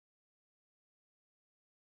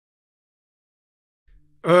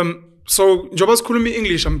So Jobas Kulumi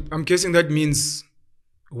English, I'm guessing that means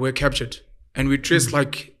we're captured and we dress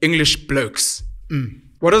like English blokes.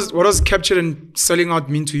 What does captured and selling out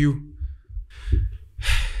mean to you?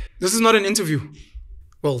 This is not an interview.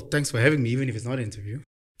 Well, thanks for having me, even if it's not an interview.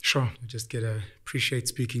 Sure. I just appreciate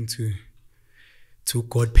speaking to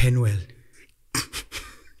God Penuel.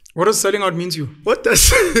 What does selling out mean to you? What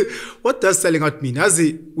does selling out mean?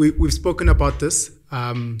 We've spoken about this.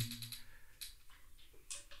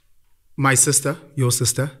 My sister, your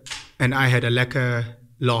sister, and I had a lekker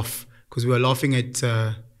laugh because we were laughing at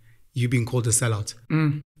you being called a sellout.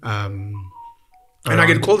 And I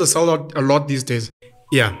get called a sellout a lot these days.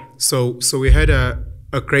 Yeah. So we had a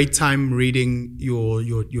great time reading your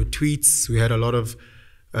tweets. We had a lot of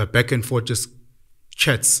back and forth just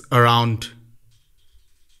chats around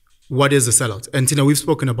what is a sellout. And Tina, we've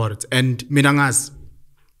spoken about it. And Minangas.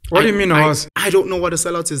 What do you mean I don't know what a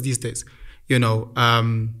sellout is these days. You know.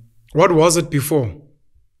 What was it before?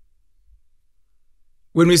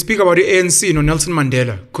 When we speak about the ANC, Nelson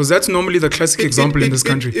Mandela, because that's normally the classic example in this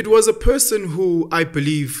country. It was a person who I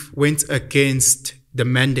believe went against the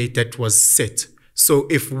mandate that was set. So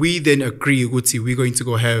if we then agree, Guti, we're going to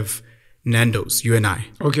go have Nando's, you and I.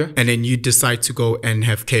 Okay. And then you decide to go and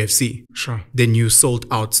have KFC. Sure. Then you sold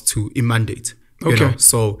out to a mandate. Okay.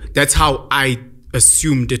 So that's how I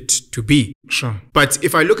assumed it to be. Sure. But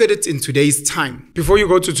if I look at it in today's time. Before you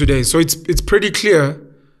go to today, so it's pretty clear,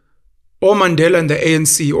 or Mandela and the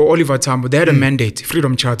ANC or Oliver Tambo, they had a mandate,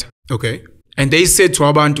 Freedom Charter. Okay. And they said to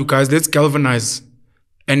Abantu, guys, let's galvanize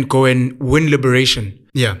and go and win liberation.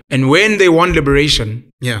 Yeah. And when they won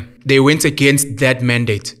liberation, yeah, they went against that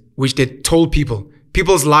mandate, which they told people.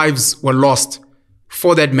 People's lives were lost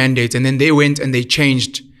for that mandate. And then they went and they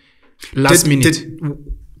changed last minute.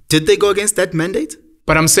 Did they go against that mandate?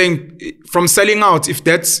 But I'm saying from selling out, if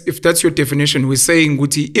that's your definition, we're saying,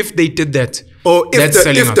 Guti, if they did that, or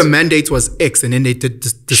if the mandate was X and then they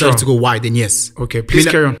decided to go Y, then yes. Okay, please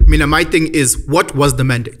carry on. Mina, my thing is, what was the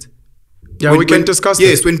mandate? Yeah, we can discuss that.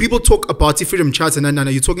 Yes, when people talk about the Freedom Charter,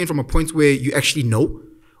 you're talking from a point where you actually know,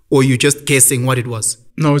 or you're just guessing what it was?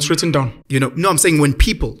 No, it's written down. No, I'm saying when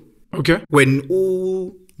people, okay, when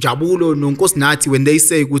Jabulo Nonkos Nati, when they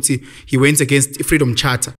say Guti, he went against the Freedom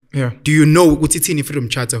Charter. Yeah. Do you know Guti Tini Freedom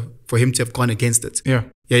Charter for him to have gone against it? Yeah.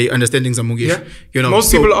 Yeah, you understanding Zamugish? Yeah.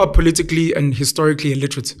 Most people are politically and historically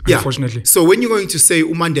illiterate, unfortunately. So when you're going to say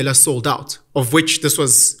Mandela sold out, of which this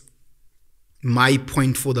was my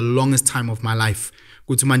point for the longest time of my life,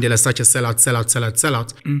 Guti Mandela such a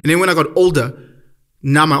sellout. And then when I got older,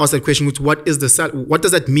 now I asked that question, what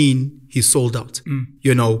does that mean he sold out?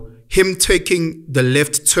 Him taking the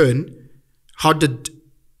left turn, how did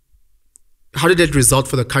that result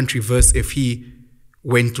for the country versus if he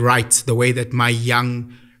went right the way that my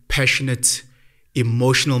young, passionate,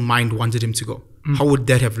 emotional mind wanted him to go? How would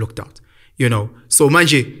that have looked out? So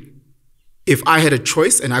manje, if I had a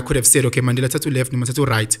choice and I could have said, okay, Mandela Tatu left, Mandela Tatu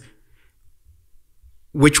right,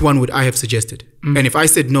 which one would I have suggested? And if I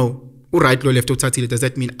said no, right, left, Tatile, does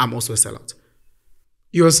that mean I'm also a sellout?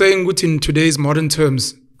 You are saying, in today's modern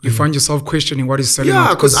terms, you find yourself questioning what is selling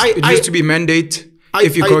out. Because it used to be mandate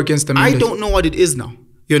if you go against the mandate. I don't know what it is now,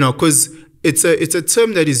 because it's a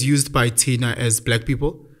term that is used by Tina as black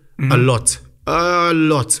people a lot.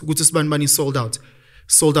 Gutusban Bani sold out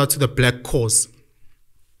to the black cause.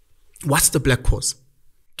 What's the black cause?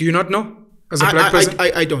 Do you not know? As a black person?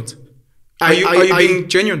 I don't. Are you being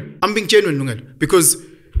genuine? I'm being genuine, Lungal, because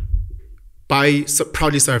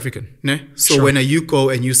proudly South African. Ne? So Sure. when you go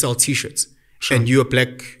and you sell T-shirts, Sure. and you're a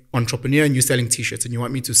black entrepreneur and you're selling T-shirts and you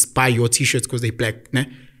want me to buy your T-shirts because they're black, ne?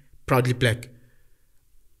 Proudly black,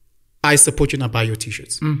 I support you and I buy your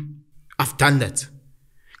T-shirts. I've done that.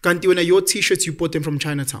 Kanti, when your T-shirts, you bought them from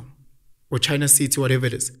Chinatown or China City, whatever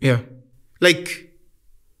it is. Yeah. Like,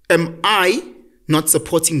 am I not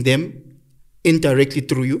supporting them indirectly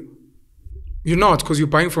through you? You're not, because you're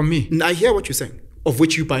buying from me. I hear what you're saying, of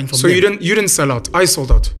which you're buying from So them. you didn't sell out. I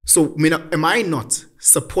sold out. So am I not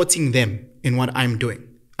supporting them in what I'm doing?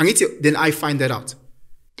 Then I find that out.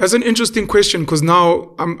 That's an interesting question, because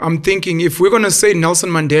now I'm thinking, if we're going to say Nelson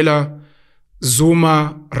Mandela,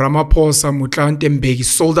 Zuma, Ramaphosa, Motlanthe Mbeki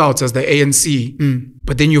sold out as the ANC,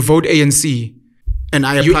 but then you vote ANC. And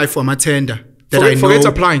I apply for my tender. Forget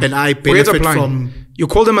applying. And I benefit from... You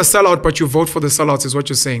call them a sellout, but you vote for the sellouts is what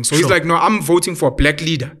you're saying. So he's like, no, I'm voting for a black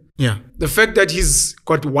leader. Yeah. The fact that he's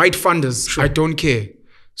got white funders, I don't care.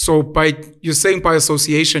 So you're saying by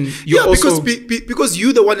association, because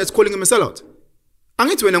you're the one that's calling him a sellout. When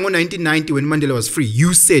in 1990, when Mandela was free,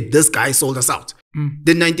 you said this guy sold us out.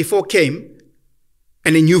 Then 94 came,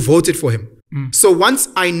 and then you voted for him. So once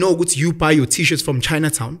I know what you buy your t-shirts from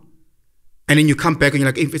Chinatown, and then you come back and you're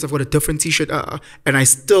like, hey, I've got a different t-shirt, and I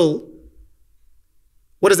still,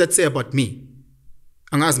 what does that say about me?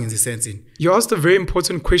 I'm asking the sense in. You asked a very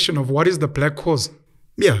important question of what is the black cause?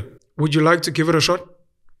 Yeah. Would you like to give it a shot?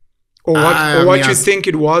 Or what you think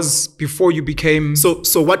it was before you became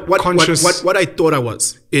what I thought I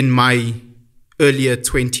was in my earlier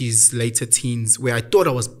 20s, later teens, where I thought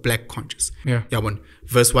I was black conscious. Yeah.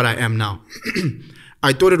 Versus what I am now.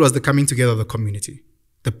 I thought it was the coming together of the community,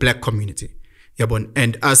 the black community.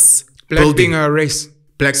 And us black being a race.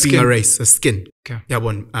 Black skin. Being a race, a skin. Okay.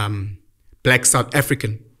 Black South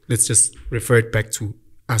African. Let's just refer it back to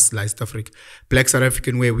us, like South Africa. Black South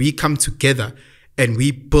African, where we come together and we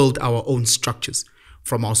build our own structures.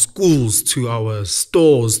 From our schools to our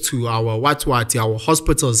stores to our our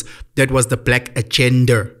hospitals. That was the black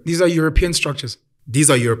agenda. These are European structures. These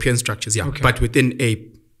are European structures, yeah. Okay. But within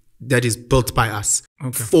that is built by us,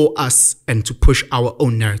 okay, for us, and to push our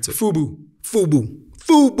own narrative. Fubu.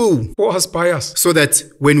 For us, by us. So that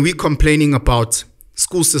when we're complaining about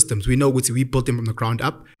school systems, we know we built them from the ground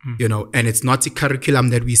up, and it's not a curriculum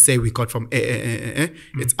that we say we got from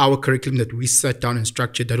It's our curriculum that we set down and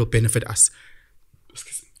structured that will benefit us.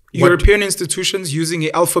 European institutions using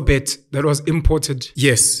an alphabet that was imported.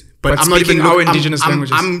 Yes. But I'm not even our indigenous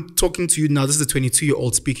languages. I'm talking to you now. This is a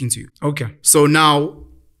 22-year-old speaking to you. Okay. So now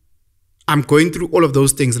I'm going through all of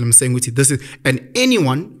those things and I'm saying with you, this is, and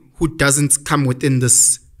anyone who doesn't come within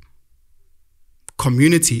this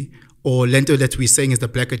community or lento that we're saying is the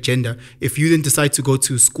black agenda, if you then decide to go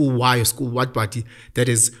to school Y or school what party that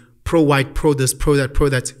is pro-white, pro-this,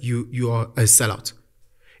 pro-that, you are a sellout.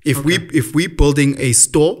 If we building a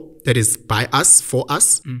store that is by us, for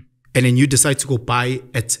us, and then you decide to go buy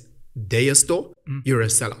at their store, you're a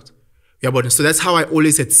sellout. Yeah, but so that's how I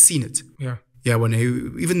always had seen it. Yeah. Yeah,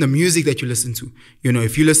 even the music that you listen to,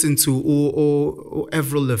 if you listen to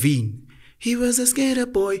Avril Lavigne, he was a skater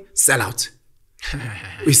boy, sellout.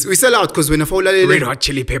 we sell out because when I follow Red Hot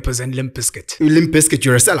Chili Peppers and Limp Bizkit. Limp Bizkit,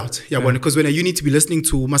 you're a sellout. Yeah, because when you need to be listening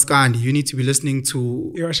to Maskandi, you need to be listening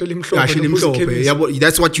to Mlotshwa. Yeah, but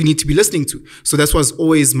that's what you need to be listening to. So that was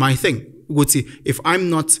always my thing. If I'm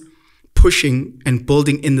not pushing and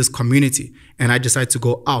building in this community and I decide to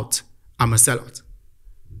go out, I'm a sellout.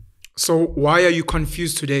 So why are you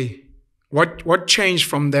confused today? What changed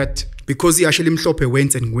from that? Because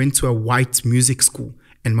Mlotshwa went to a white music school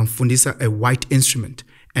and Mamfundisa a white instrument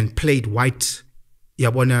and played white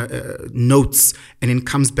notes and then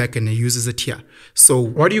comes back and uses it here. So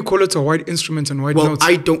why do you call it a white instrument and white notes?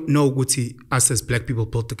 I don't know Guti, us as black people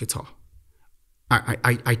built the guitar.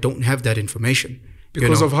 I don't have that information.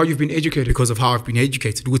 Because of how you've been educated? Because of how I've been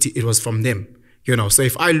educated. Guti, it was from them. So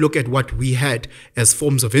if I look at what we had as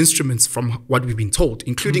forms of instruments from what we've been told,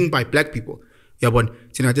 including by black people,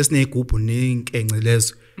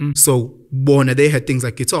 so they had things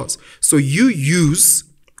like guitars. So you use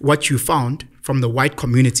what you found from the white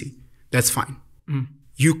community. That's fine.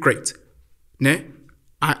 You great. Ne?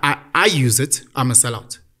 I use it. I'm a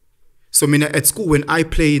sellout. So at school when I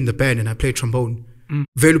play in the band and I play trombone,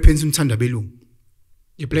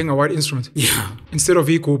 you're playing a white instrument. Yeah. Instead of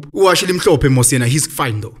e-coop. He's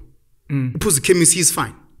fine though. He's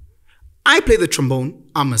fine. I play the trombone,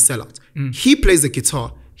 I'm a sellout. He plays the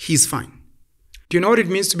guitar, he's fine. Do you know what it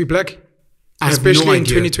means to be black? Especially in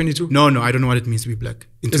 2022? No, I don't know what it means to be black.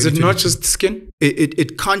 Is it not just skin?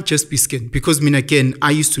 It can't just be skin. Because again,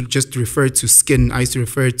 I used to just refer to skin. I used to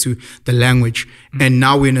refer to the language. And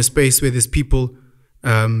now we're in a space where there's people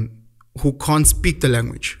who can't speak the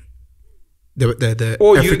language. The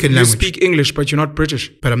African language. You speak English, but you're not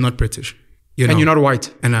British. But I'm not British. And you're not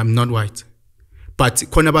white. And I'm not white. But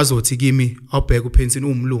konabazothi kimi awubheka uPenson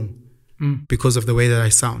umlungu because of the way that I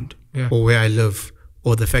sound, or where I live,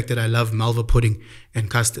 or the fact that I love malva pudding and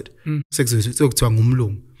custard.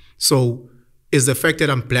 So is the fact that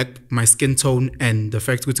I'm black, my skin tone, and the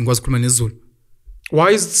fact that ngikwazi isiZulu.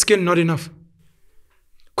 Why is skin not enough?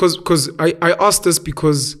 Because I asked this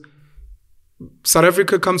because South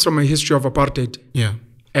Africa comes from a history of apartheid. Yeah.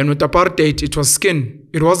 And with apartheid, it was skin.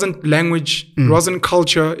 It wasn't language. It wasn't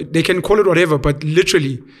culture. They can call it whatever, but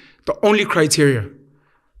literally, the only criteria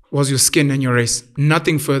was your skin and your race.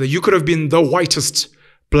 Nothing further. You could have been the whitest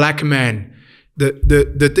black man.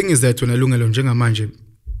 The thing is that when I look at njengamanje,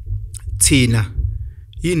 Tina,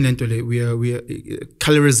 we are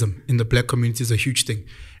colorism in the black community is a huge thing,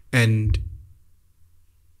 and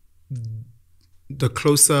the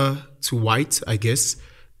closer to white, I guess,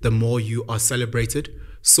 the more you are celebrated.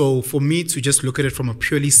 So for me to just look at it from a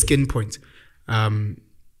purely skin point, I'm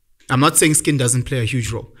not saying skin doesn't play a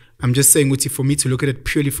huge role. I'm just saying, for me to look at it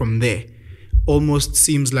purely from there, almost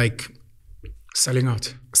seems like Selling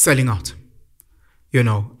out. selling out. You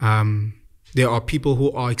know, there are people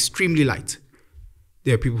who are extremely light.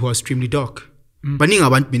 There are people who are extremely dark. Baningi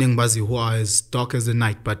abantu mina engibazi who are as dark as the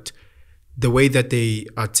night, but the way that they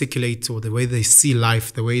articulate or the way they see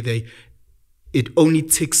life, the way it only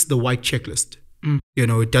ticks the white checklist. You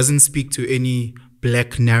know, it doesn't speak to any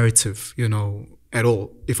black narrative, you know, at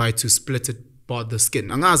all. If I had to split it by the skin.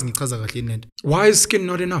 Why is skin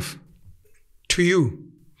not enough to you?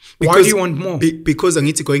 Why do you want more? Because I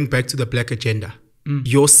need to going back to the black agenda.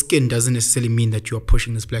 Your skin doesn't necessarily mean that you are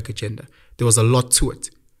pushing this black agenda. There was a lot to it.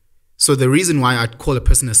 So the reason why I'd call a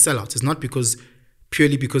person a sellout is not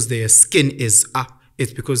purely because their skin is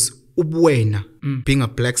it's because ubwena, being a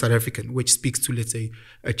black South African, which speaks to, let's say,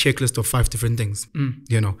 a checklist of 5 different things.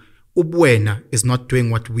 You know, ubwena is not doing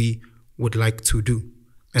what we would like to do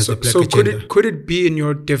as a black agenda. So could it be in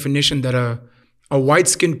your definition that a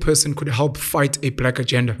white-skinned person could help fight a black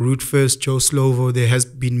agenda? Root First, Joe Slovo, there has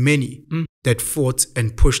been many that fought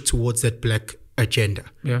and pushed towards that black agenda.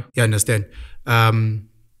 Yeah. You understand?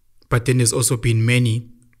 But then there's also been many,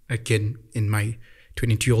 again, in my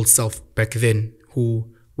 22-year-old self back then,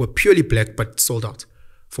 who were purely black but sold out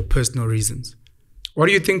for personal reasons. What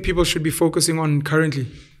do you think people should be focusing on currently?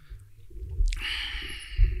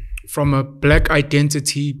 From a black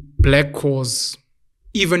identity, black cause,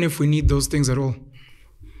 even if we need those things at all.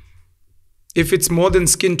 If it's more than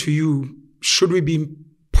skin to you, should we be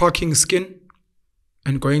parking skin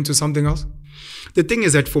and going to something else? The thing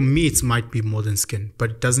is that for me, it might be more than skin,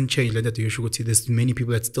 but it doesn't change. There's many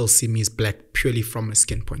people that still see me as black purely from a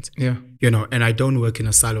skin point. Yeah. You know, and I don't work in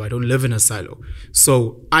a silo. I don't live in a silo.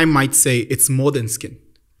 So I might say it's more than skin,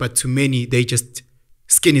 but to many,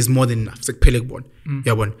 skin is more than enough. It's like pelegborn.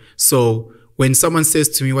 Yeah, one. So when someone says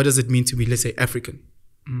to me, what does it mean to be, let's say, African?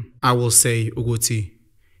 I will say, Uguti,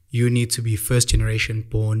 you need to be first generation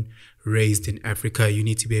born, raised in Africa. You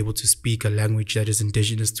need to be able to speak a language that is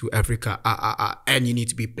indigenous to Africa. And you need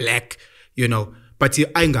to be black, you know. But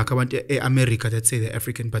I want America that say they're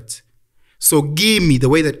African. But so give me the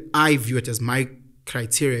way that I view it as my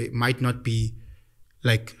criteria. It might not be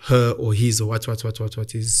like her or his or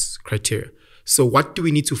what is criteria. So what do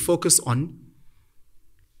we need to focus on?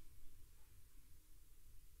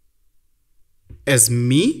 As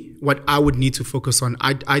me, what I would need to focus on,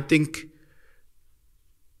 I think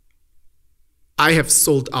I have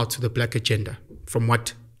sold out to the black agenda from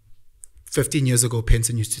what 15 years ago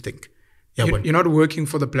Penson used to think. Yeah, you're not working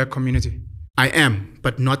for the black community. I am,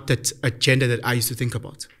 but not that agenda that I used to think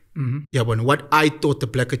about. Yeah, what I thought the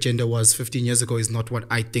black agenda was 15 years ago is not what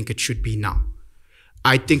I think it should be now.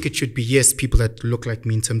 I think it should be, yes, people that look like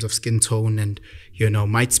me in terms of skin tone and, you know,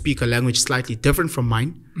 might speak a language slightly different from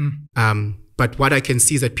mine. But what I can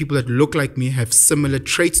see is that people that look like me, have similar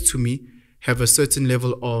traits to me, have a certain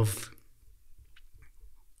level of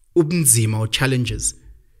ubunzima or challenges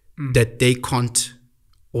that they can't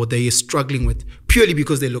or they are struggling with purely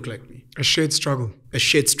because they look like me. A shared struggle. A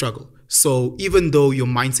shared struggle. So even though your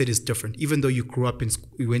mindset is different, even though you grew up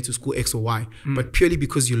you went to school X or Y, but purely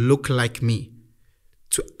because you look like me,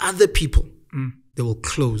 to other people, they will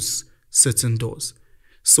close certain doors.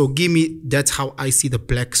 So that's how I see the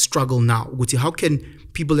black struggle now. How can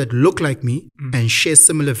people that look like me and share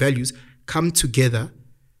similar values come together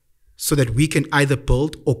so that we can either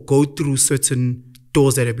build or go through certain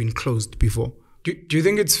doors that have been closed before? Do you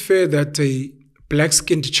think it's fair that a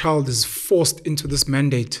black-skinned child is forced into this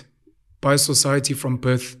mandate by society from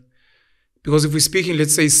birth? Because if we're speaking,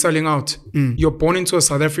 let's say, selling out, you're born into a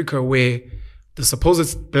South Africa where the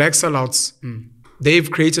supposed black sellouts, they've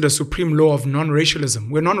created a supreme law of non-racialism.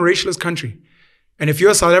 We're a non-racialist country. And if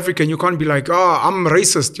you're a South African, you can't be like, I'm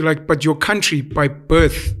racist. You're like, but your country by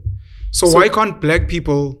birth. So why can't black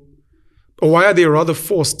people, or why are they rather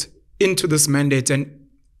forced into this mandate? And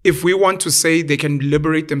if we want to say they can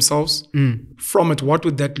liberate themselves from it, what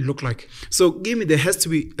would that look like? So there has to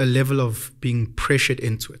be a level of being pressured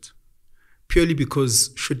into it. Purely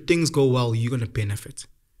because should things go well, you're going to benefit.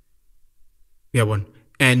 Yeah,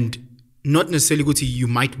 and not necessarily good to you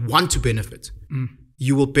might want to benefit.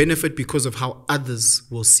 You will benefit because of how others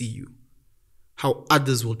will see you, how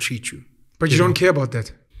others will treat you. But you don't care about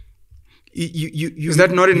that. Is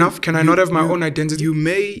that not enough? Can I not have my own identity? You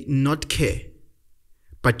may not care,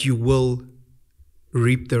 but you will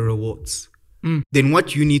reap the rewards. Then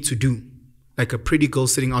what you need to do, like a pretty girl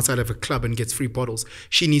sitting outside of a club and gets free bottles,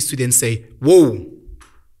 she needs to then say, whoa,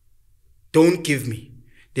 don't give me.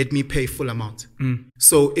 Let me pay full amount.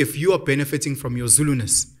 So if you are benefiting from your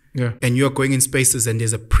Zuluness and you're going in spaces and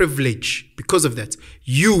there's a privilege because of that,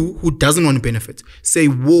 you who doesn't want to benefit, say,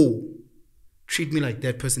 whoa, treat me like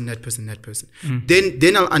that person, that person, that person.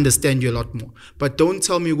 Then I'll understand you a lot more. But don't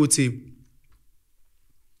tell me, Guti,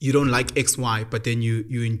 you don't like X, Y, but then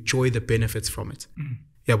you enjoy the benefits from it.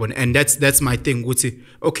 Yeah, but and that's my thing, Guti.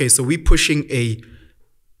 Okay, so we're pushing a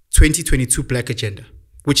 2022 Black agenda,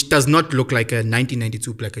 which does not look like a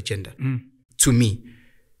 1992 Black agenda to me.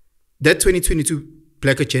 That 2022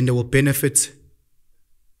 Black agenda will benefit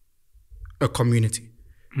a community.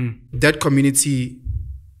 That community,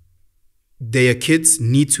 their kids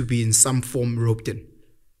need to be in some form roped in.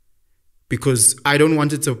 Because I don't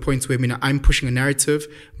want it to a point where I'm pushing a narrative,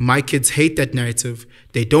 my kids hate that narrative,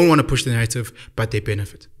 they don't want to push the narrative, but they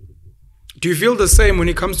benefit. Do you feel the same when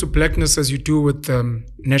it comes to blackness as you do with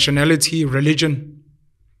nationality, religion,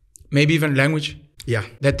 maybe even language? Yeah.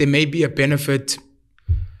 That there may be a benefit,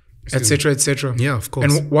 etc., etc. Yeah, of course.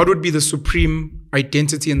 And what would be the supreme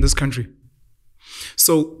identity in this country?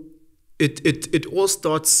 So it all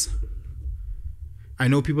starts. I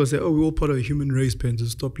know people say, "Oh, we're all part of a human race, Penson,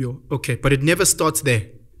 stop your..." Okay, but it never starts there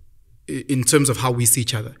in terms of how we see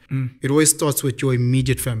each other. It always starts with your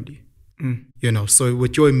immediate family. You know, so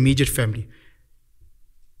with your immediate family.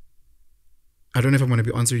 I don't know if I'm going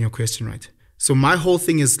to be answering your question right. So my whole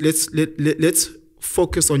thing is let's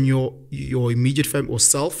focus on your immediate family,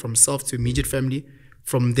 or from self to immediate family,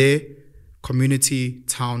 from there, community,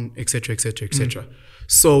 town, etc., etc., etc.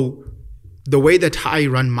 So the way that I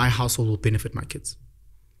run my household will benefit my kids.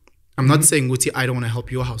 I'm not saying, Guti, I don't want to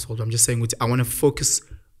help your household. I'm just saying, Guti, I want to focus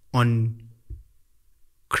on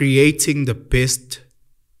creating the best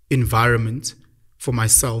environment for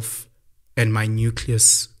myself and my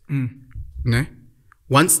nucleus. Ne?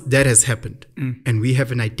 Once that has happened, and we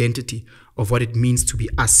have an identity of what it means to be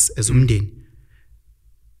us as umdeni,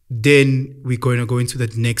 then we're going to go into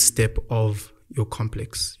that next step of your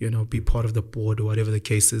complex, you know, be part of the board or whatever the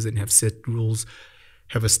case is, and have set rules,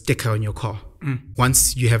 have a sticker on your car.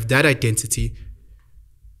 Once you have that identity,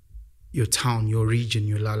 your town, your region,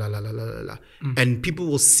 your la la la la la la la, and people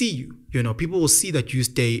will see you. You know, people will see that you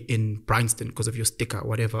stay in Bryanston because of your sticker, or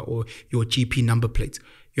whatever, or your GP number plate.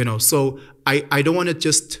 You know, so I don't want to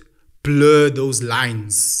just blur those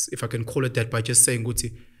lines, if I can call it that, by just saying,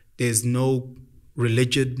 Guti, there's no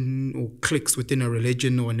religion or cliques within a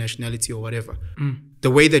religion or a nationality or whatever.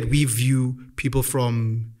 The way that we view people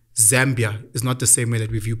from Zambia is not the same way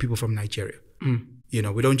that we view people from Nigeria. You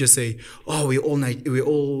know, we don't just say, oh, we're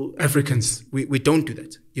all Africans. We don't do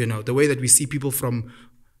that. You know, the way that we see people from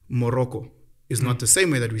Morocco is not the same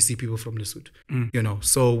way that we see people from Lesotho. You know,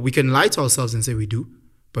 so we can lie to ourselves and say we do,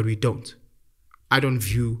 but we don't. I don't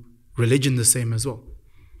view religion the same as well.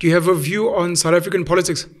 Do you have a view on South African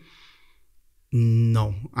politics?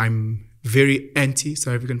 No, I'm very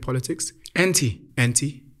anti-South African politics.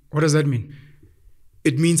 Anti? What does that mean?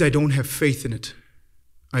 It means I don't have faith in it.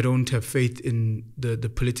 I don't have faith in the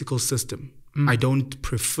political system. I don't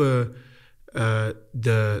prefer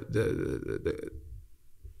the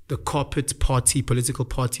carpet party political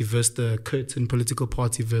party versus the curtain political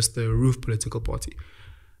party versus the roof political party.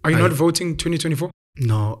 Are you not voting 2024?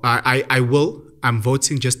 No, I will. I'm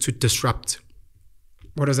voting just to disrupt.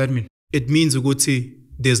 What does that mean? It means, Uguti,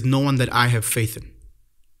 there's no one that I have faith in.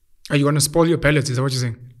 Are you going to spoil your ballot? Is that what you're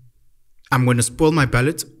saying? I'm going to spoil my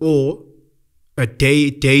ballot, or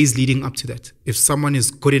days leading up to that. If someone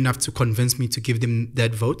is good enough to convince me to give them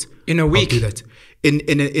that vote, in a week, I'll do that.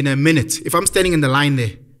 In a minute. If I'm standing in the line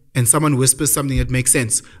there and someone whispers something that makes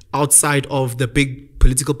sense outside of the big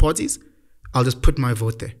political parties, I'll just put my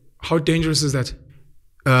vote there. How dangerous is that?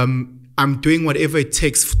 I'm doing whatever it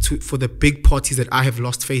takes for the big parties that I have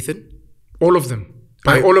lost faith in. All of them.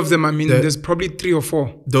 By all of them, I mean there's probably 3 or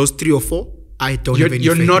 4. Those 3 or 4, I don't have any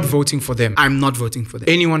faith in. You're not voting for them. I'm not voting for them.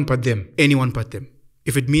 Anyone but them. Anyone but them.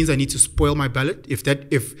 If it means I need to spoil my ballot,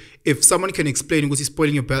 if someone can explain what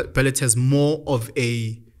spoiling your ballot has more of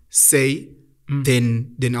a say,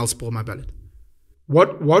 then I'll spoil my ballot.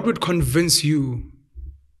 What would convince you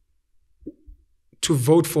to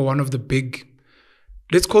vote for one of the big,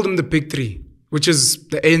 let's call them the big 3, which is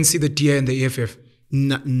the ANC, the DA, and the EFF?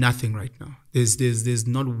 Nothing right now. There's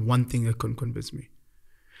not one thing that can convince me.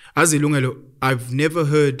 As Ilungelo, I've never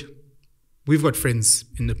heard. We've got friends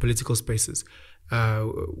in the political spaces.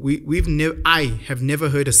 I have never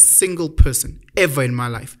heard a single person ever in my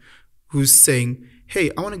life who's saying, "Hey,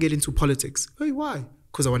 I want to get into politics." Hey, why?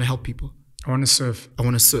 Because I want to help people. I want to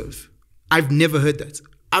serve. I've never heard that.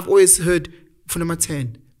 I've always heard from number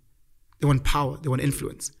 10, they want power, they want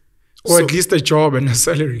influence. Or at least a job and a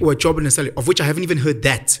salary. Of which I haven't even heard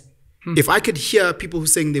that. If I could hear people who are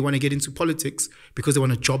saying they want to get into politics because they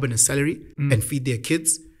want a job and a salary and feed their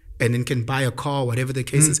kids and then can buy a car, whatever the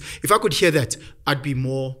case is, if I could hear that, I'd be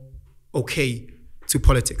more okay to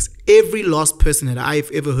politics. Every last person that I've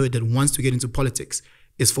ever heard that wants to get into politics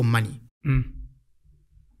is for money.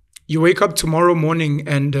 You wake up tomorrow morning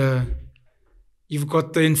and you've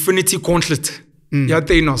got the Infinity Gauntlet,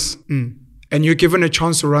 Thanos, and you're given a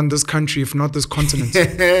chance to run this country, if not this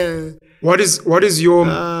continent. What is your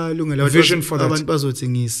vision for that? Abantu bazothi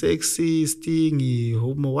ngi-sexist,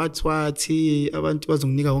 ngi-homo what-what, abantu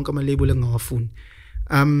bazonginika wonke ama-label engingawafuni.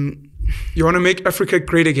 You want to make Africa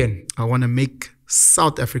great again? I want to make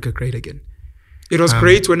South Africa great again. It was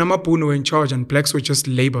great when Amabhunu were in charge and blacks were just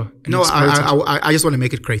labor. No, I just want to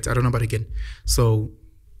make it great. I don't know about again. So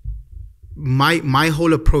my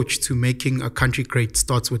whole approach to making a country great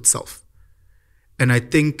starts with self. And I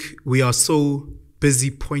think we are so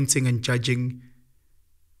busy pointing and judging.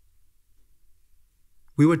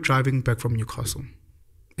 We were driving back from Newcastle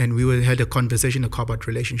and we had a conversation about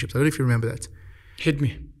relationships. I don't know if you remember that. Hit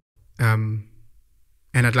me.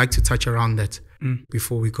 And I'd like to touch around that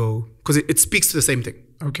before we go, because it speaks to the same thing.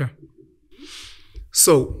 Okay.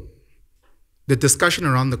 So the discussion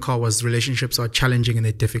around the car was relationships are challenging and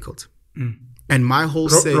they're difficult. And my whole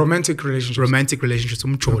romantic relationships.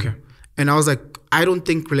 Okay. And I was like, I don't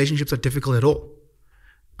think relationships are difficult at all.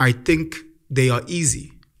 I think they are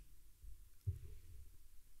easy.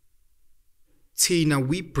 Tina,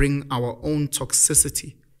 we bring our own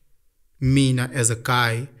toxicity. Mina as a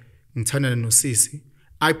guy, Ntana and Nosisi,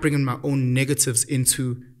 I bring in my own negatives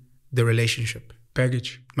into the relationship.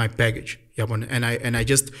 Baggage. My baggage. Yeah, and I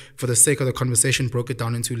just, for the sake of the conversation, broke it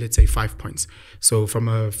down into, let's say, 5 points. So from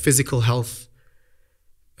a physical health,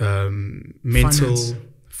 mental,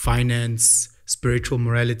 finance, spiritual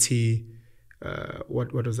morality,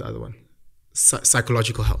 what was the other one?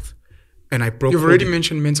 Psychological health. And I broke. You've already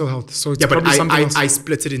mentioned mental health, so it's probably something else. I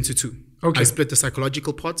split it into two. Okay. I split the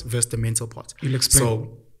psychological part versus the mental part. You'll explain.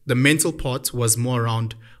 So the mental part was more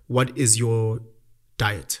around what is your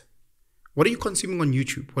diet? What are you consuming on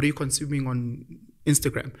YouTube? What are you consuming on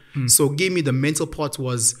Instagram? So give me the mental part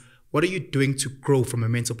was, what are you doing to grow from a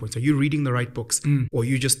mental point? Are you reading the right books? Or are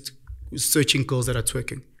you just searching girls that are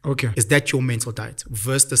twerking? Okay. Is that your mental diet?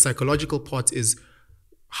 Versus the psychological part is,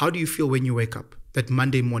 how do you feel when you wake up? That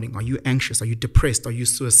Monday morning, are you anxious? Are you depressed? Are you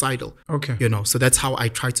suicidal? Okay. So that's how I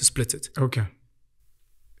try to split it. Okay.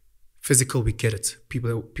 Physical, we get it.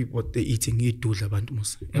 People what they're eating,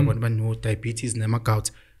 no diabetes,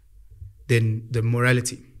 gout. Then the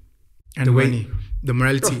morality. And the money. The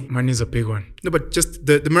morality. Money is a big one. No, but just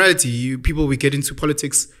the morality. People, we get into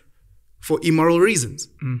politics for immoral reasons.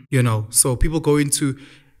 So people go into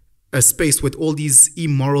a space with all these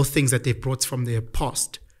immoral things that they brought from their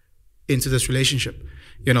past into this relationship.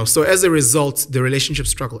 So as a result, the relationship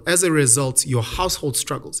struggle. As a result, your household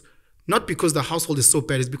struggles. Not because the household is so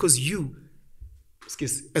bad, it's because you,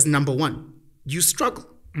 as number one, you struggle.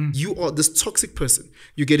 You are this toxic person.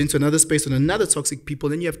 You get into another space with another toxic people,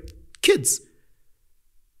 then you have kids.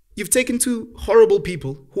 You've taken two horrible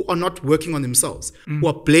people who are not working on themselves, who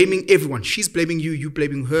are blaming everyone. She's blaming you, you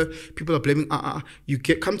blaming her, people are blaming, You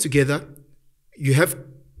come together, you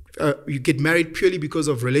get married purely because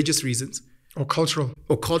of religious reasons. Or cultural,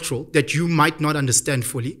 that you might not understand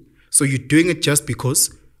fully. So you're doing it just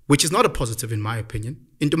because, which is not a positive in my opinion.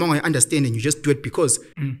 In Tomorrow, I understand, and you just do it because.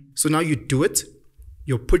 So now you do it,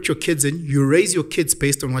 you put your kids in, you raise your kids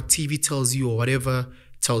based on what TV tells you or whatever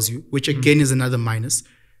tells you, which again is another minus.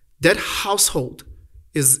 That household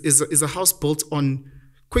is a house built on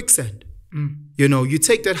quicksand. You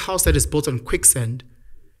take that house that is built on quicksand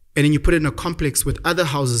and then you put it in a complex with other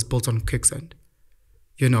houses built on quicksand.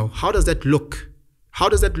 How does that look? How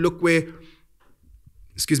does that look where,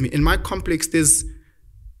 in my complex, there's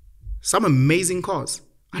some amazing cars.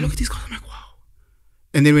 I look at these cars, I'm like, wow.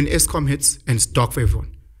 And then when ESCOM hits and it's dark for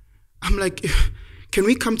everyone, I'm like, can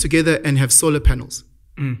we come together and have solar panels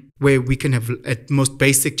where we can have at most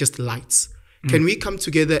basic just lights? Can we come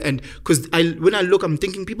together and, because when I look, I'm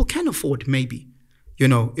thinking people can afford maybe,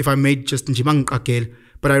 if I made just Njimang Akel,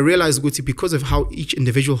 but I realize Guti, because of how each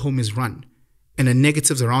individual home is run and the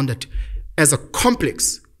negatives around it, as a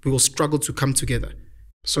complex, we will struggle to come together.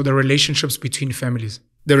 So the relationships between families.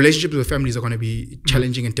 The relationships with families are going to be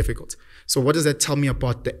challenging and difficult. So what does that tell me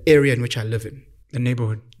about the area in which I live in? The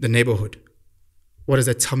neighborhood. What does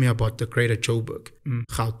that tell me about the greater Joburg,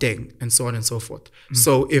 Gauteng, and so on and so forth?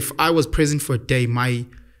 So if I was present for a day, my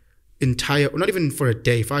entire, or not even for a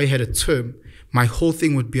day, if I had a term, my whole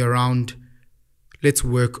thing would be around, let's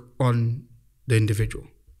work on the individual.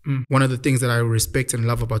 One of the things that I respect and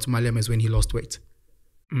love about Malema is when he lost weight.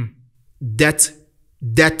 That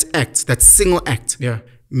act, that single act,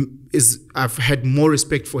 I've had more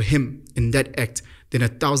respect for him in that act than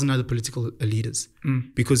 1,000 other political leaders.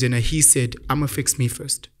 Because he said, I'm gonna fix me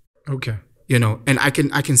first. Okay. And I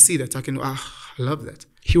can see that. I love that.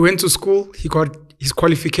 He went to school. He got his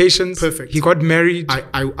qualifications. Perfect. He got married.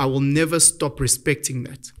 I will never stop respecting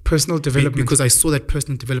that. Personal development. Because I saw that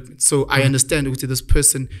personal development. So I understand that this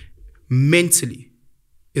person mentally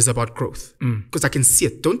is about growth. Because I can see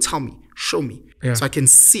it. Don't tell me. Show me. Yeah. So I can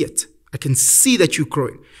see it. I can see that you're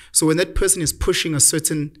growing. So when that person is pushing is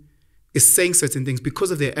saying certain things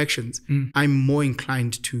because of their actions, I'm more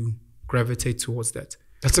inclined to gravitate towards that.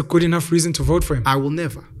 That's a good enough reason to vote for him. I will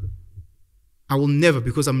never,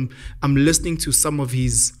 because I'm listening to some of the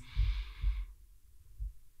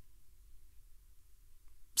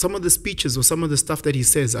speeches or some of the stuff that he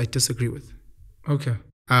says I disagree with. Okay.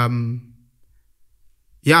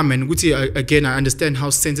 Yeah, man. Guti, again, I understand how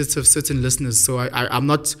sensitive certain listeners. So I'm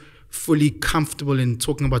not fully comfortable in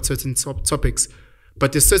talking about certain topics,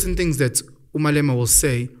 but there's certain things that Umalema will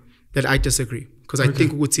say that I disagree, because I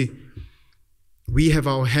think Guti, we have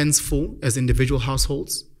our hands full as individual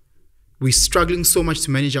households. We're struggling so much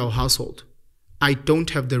to manage our household. I don't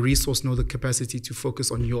have the resource nor the capacity to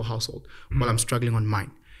focus on your household while I'm struggling on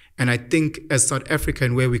mine. And I think as South Africa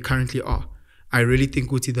and where we currently are, I really think,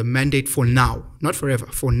 Guti, the mandate for now, not forever,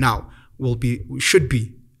 for now, should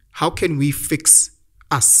be, how can we fix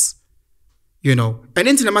us? And then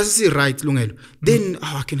right, Lungelo, then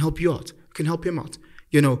I can help you out. I can help him out.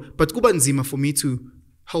 But kuba nzima for me to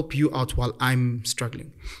help you out while I'm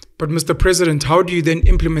struggling. But Mr. President, how do you then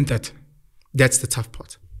implement that? That's the tough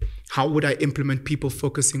part. How would I implement people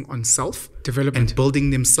focusing on development and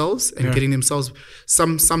building themselves and getting themselves?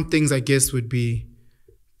 Some things, I guess, would be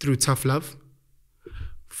through tough love.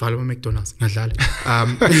 Follow McDonald's.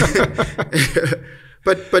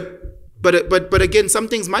 But again, some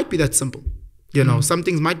things might be that simple. Some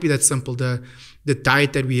things might be that simple. The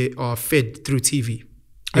diet that we are fed through TV.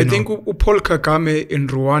 I think Paul Kagame in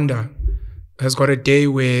Rwanda has got a day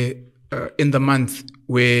where in the month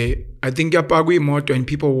where I think yapagwi moto and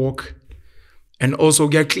people walk and also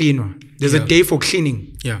get cleaner. There's a day for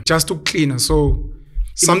cleaning. Yeah. Just to cleaner. So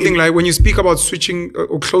something like when you speak about switching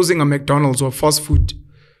or closing a McDonald's or fast food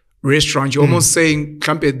restaurant, you're almost saying,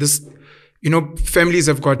 this, families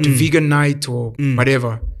have got vegan night or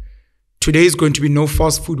whatever. Today is going to be no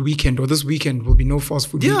fast food weekend, or this weekend will be no fast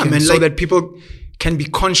food weekend. Man, so that people can be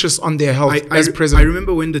conscious on their health as president. I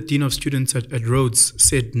remember when the Dean of Students at Rhodes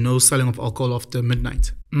said no selling of alcohol after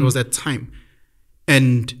midnight. There was that time.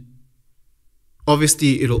 And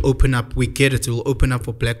obviously it'll open up, we get it, it'll open up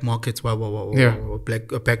for black markets,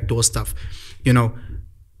 backdoor stuff,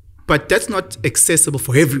 But that's not accessible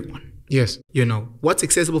for everyone. Yes. What's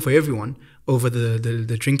accessible for everyone over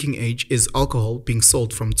the drinking age is alcohol being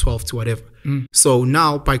sold from 12 to whatever. So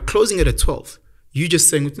now by closing it at 12, you just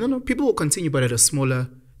saying, no, people will continue, but at a smaller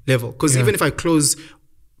level. Because even if I close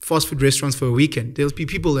fast food restaurants for a weekend, there'll be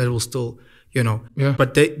people that will still,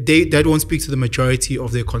 but that won't speak to the majority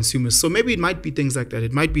of their consumers. So maybe it might be things like that.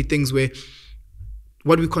 It might be things where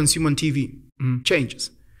what we consume on TV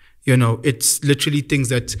changes. It's literally things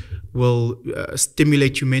that will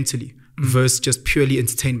stimulate you mentally versus just purely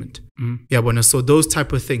entertainment. So those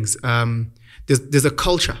type of things. There's a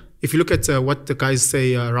culture. If you look at what the guys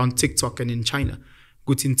say around TikTok and in China,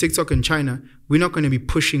 in TikTok and China, we're not going to be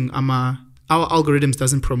pushing our algorithms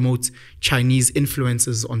doesn't promote Chinese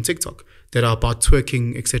influencers on TikTok that are about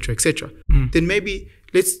twerking, etc., etc. Then maybe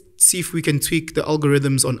let's see if we can tweak the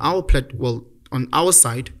algorithms on on our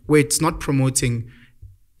side where it's not promoting.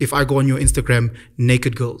 If I go on your Instagram,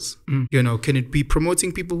 naked girls, can it be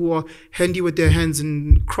promoting people who are handy with their hands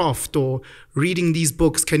in craft or reading these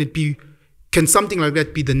books? Can something like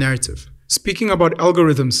that be the narrative? Speaking about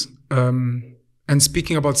algorithms and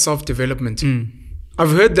speaking about self-development,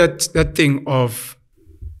 I've heard that thing of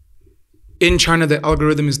in China, the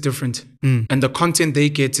algorithm is different and the content they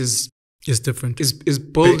get is different. Is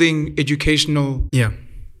building educational. Yeah.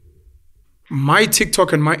 My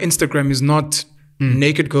TikTok and my Instagram is not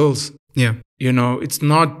naked girls. Yeah. It's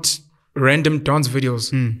not random dance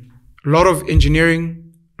videos. A lot of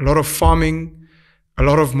engineering, a lot of farming, a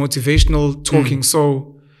lot of motivational talking.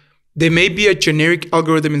 So there may be a generic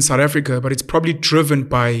algorithm in South Africa, but it's probably driven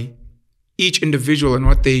by each individual and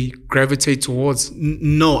what they gravitate towards.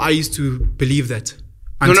 No, I used to believe that.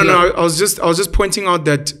 No. I was just pointing out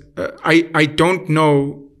that I don't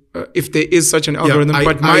know if there is such an algorithm,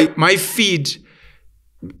 but my feed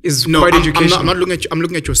is quite educational. I'm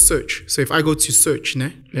looking at your search. So if I go to search,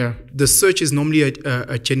 the search is normally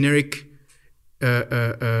a generic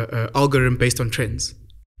algorithm based on trends.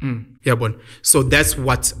 So that's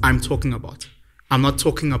what I'm talking about. I'm not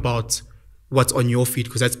talking about what's on your feed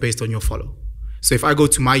because that's based on your follow. So if I go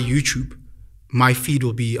to my YouTube, my feed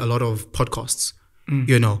will be a lot of podcasts,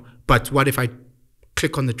 you know. But what if I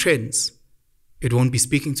click on the trends? It won't be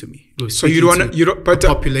speaking to me. So you don't. But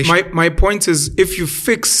population. My point is, if you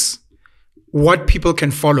fix what people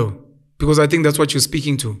can follow, because I think that's what you're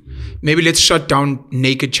speaking to. Maybe let's shut down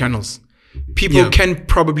naked channels. People can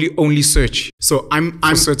probably only search. So I'm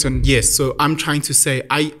certain. Yes. So I'm trying to say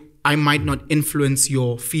I might not influence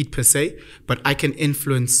your feed per se, but I can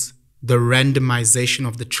influence the randomization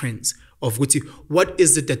of the trends of what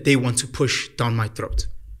is it that they want to push down my throat.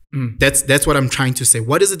 That's what I'm trying to say.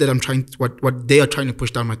 What is it that what they are trying to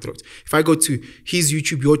push down my throat? If I go to his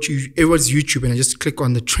YouTube, your YouTube, everyone's YouTube, and I just click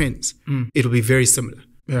on the trends, it'll be very similar.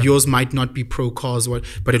 Yeah. Yours might not be pro cars,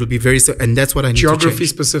 but it'll be very similar. And that's what I need to change. Geography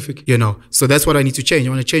specific. You know, so that's what I need to change. I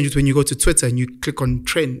want to change it when you go to Twitter and you click on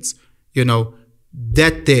trends, you know,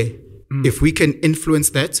 that there. If we can influence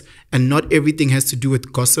that, and not everything has to do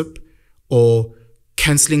with gossip or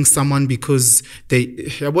canceling someone because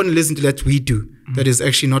I wouldn't listen to that we do. That is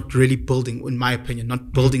actually not really building, in my opinion,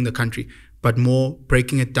 not building the country, but more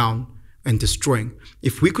breaking it down and destroying.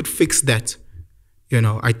 If we could fix that, you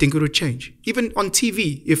know, I think it would change. Even on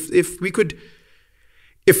TV, if we could,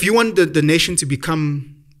 if you want the nation to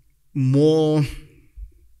become more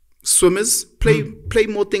swimmers, play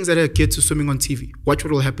more things that are geared to swimming on TV. Watch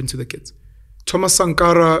what will happen to the kids. Thomas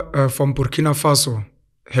Sankara from Burkina Faso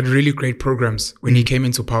had really great programs when he came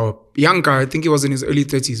into power. Young guy, I think he was in his early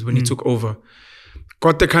 30s when he took over.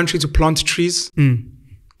 Got the country to plant trees,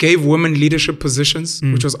 gave women leadership positions,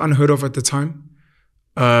 which was unheard of at the time.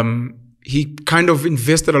 He kind of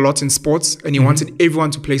invested a lot in sports, and he wanted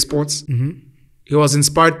everyone to play sports. He was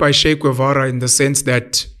inspired by Che Guevara in the sense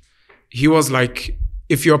that he was like,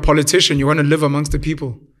 if you're a politician, you want to live amongst the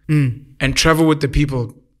people and travel with the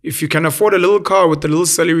people. If you can afford a little car with the little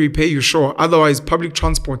salary pay you, sure. Otherwise, public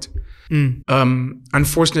transport.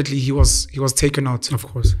 Unfortunately, he was taken out, of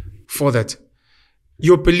course, for that.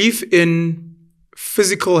 Your belief in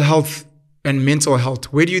physical health and mental health,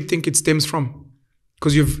 where do you think it stems from?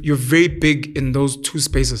 Because you're very big in those two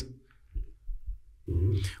spaces.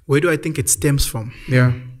 Where do I think it stems from?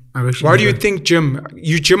 Yeah. Why do you think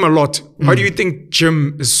you gym a lot? Why do you think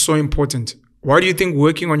gym is so important? Why do you think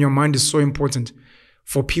working on your mind is so important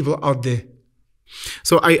for people out there?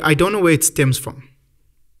 So I don't know where it stems from,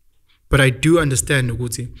 but I do understand,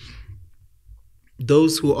 Uguti,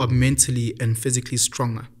 those who are mentally and physically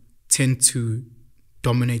stronger tend to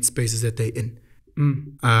dominate spaces that they're in.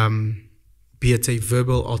 Be it a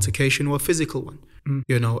verbal altercation or a physical one,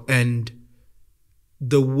 you know, and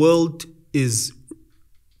the world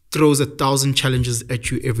throws 1,000 challenges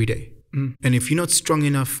at you every day. And if you're not strong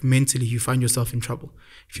enough mentally, you find yourself in trouble.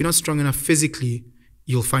 If you're not strong enough physically,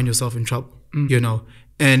 you'll find yourself in trouble, you know.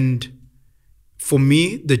 And for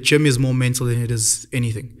me, the gym is more mental than it is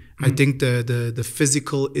anything. I think the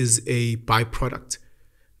physical is a byproduct,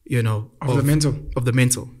 you know, of the mental. Of the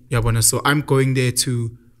mental. Yeah, but so I'm going there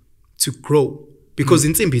to grow, because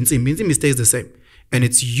Nsimbi stays the same. And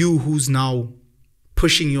it's you who's now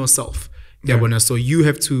pushing yourself. Yeah. So you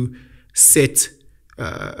have to set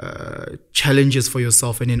challenges for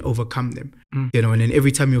yourself and then overcome them. You know, and then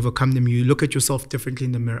every time you overcome them, you look at yourself differently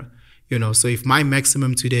in the mirror. You know, so if my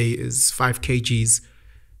maximum today is 5 kgs,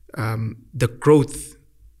 the growth,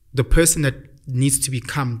 the person that needs to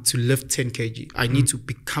become to lift 10 kg, I need to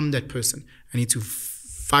become that person. I need to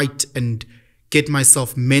fight and get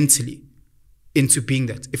myself mentally into being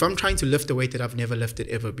that. If I'm trying to lift a weight that I've never lifted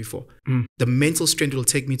ever before, the mental strength will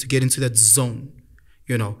take me to get into that zone,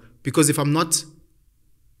 you know, because if I'm not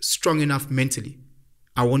strong enough mentally,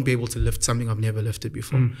 I won't be able to lift something I've never lifted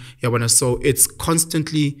before. Yeah, so it's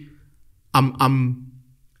constantly, I'm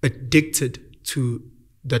addicted to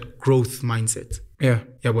that growth mindset. Yeah,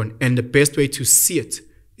 and the best way to see it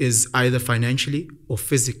is either financially or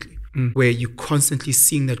physically, where you're constantly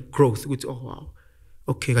seeing that growth. Which, oh wow,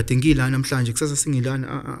 okay, and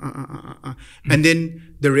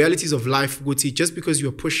then the realities of life, just because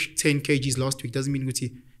you pushed 10 kgs last week doesn't mean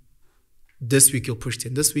this week you'll push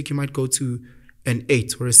 10. This week you might go to an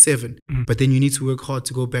 8 or a 7, but then you need to work hard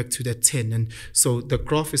to go back to that 10. And so the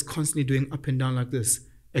graph is constantly doing up and down like this.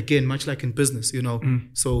 Again, much like in business, you know.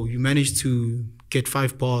 So you manage to get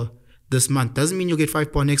 5 bar this month. Doesn't mean you'll get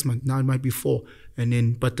 5 bar next month. Now it might be 4. And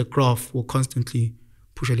then, but the graph will constantly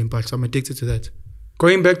push it in back. So I'm addicted to that.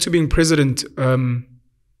 Going back to being president,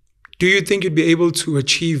 do you think you'd be able to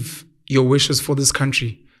achieve your wishes for this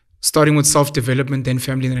country, starting with self-development, then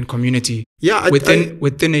family, then community? Yeah,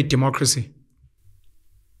 within a democracy.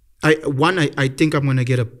 I think I'm going to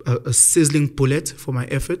get a sizzling bullet for my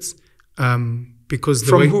efforts. Because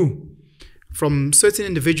from who? From certain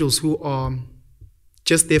individuals who are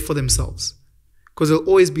just there for themselves. Because there'll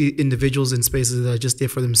always be individuals in spaces that are just there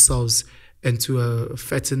for themselves and to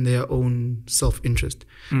fatten their own self-interest.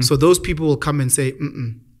 So those people will come and say,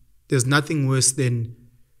 there's nothing worse than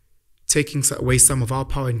taking away some of our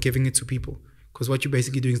power and giving it to people. Because what you're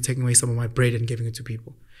basically doing is taking away some of my bread and giving it to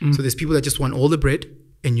people. So there's people that just want all the bread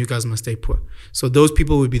and you guys must stay poor. So those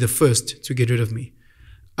people would be the first to get rid of me.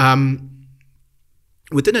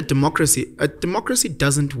 Within a democracy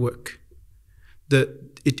doesn't work.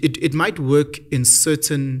 It might work in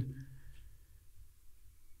certain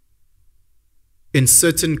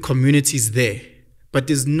communities there, but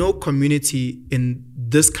there's no community in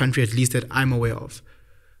this country, at least that I'm aware of,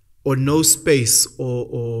 or no space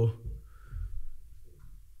or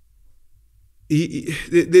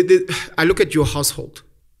I look at your household.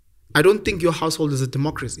 I don't think your household is a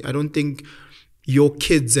democracy. I don't think your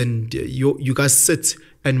kids and you guys sit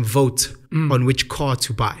and vote on which car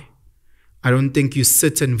to buy. I don't think you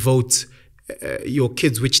sit and vote your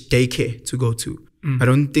kids which daycare to go to. I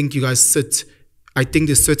don't think you guys sit. I think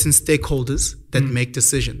there's certain stakeholders that make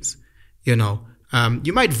decisions. You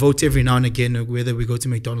might vote every now and again whether we go to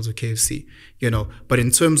McDonald's or KFC. But in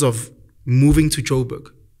terms of moving to Joburg,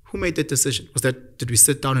 who made that decision? Did we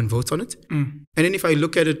sit down and vote on it? And then if I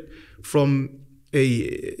look at it from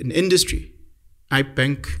an industry, my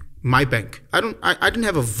bank. I didn't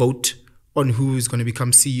have a vote on who is going to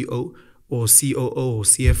become CEO or COO or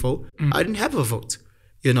CFO. I didn't have a vote,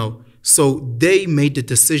 So they made the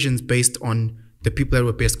decisions based on the people that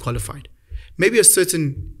were best qualified. Maybe a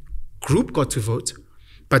certain group got to vote,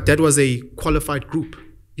 but that was a qualified group.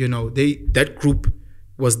 That group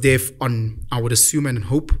was there on, I would assume and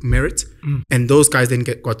hope, merit. And those guys then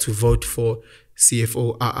got to vote for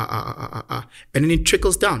CFO, and then it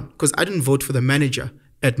trickles down. Because I didn't vote for the manager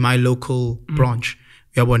at my local branch.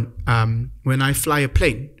 When I fly a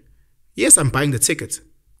plane, yes, I'm buying the ticket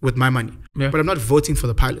with my money, but I'm not voting for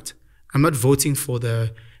the pilot. I'm not voting for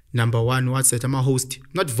the number one, I'm a host.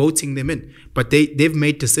 I'm not voting them in, but they've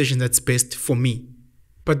made decisions that's best for me.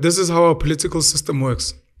 But this is how our political system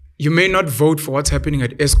works. You may not vote for what's happening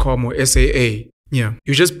at ESCOM or SAA. Yeah.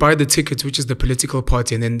 You just buy the tickets, which is the political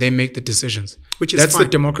party, and then they make the decisions. That's fine. The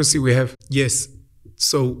democracy we have. Yes.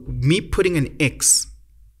 So me putting an X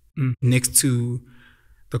next to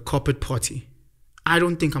the corporate party, I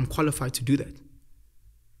don't think I'm qualified to do that.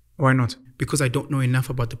 Why not? Because I don't know enough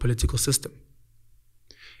about the political system.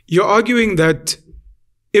 You're arguing that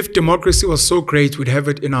if democracy was so great, we'd have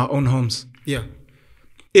it in our own homes. Yeah.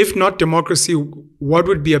 If not democracy, what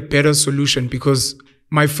would be a better solution? Because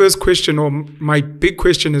my first question, or my big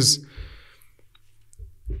question, is,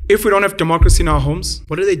 if we don't have democracy in our homes,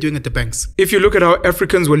 what are they doing at the banks? If you look at how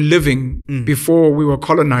Africans were living before we were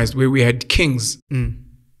colonized, where we had kings,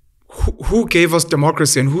 who gave us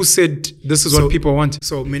democracy and who said this is what people want?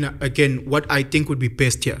 So, Mina, again, what I think would be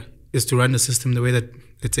best here is to run the system the way that,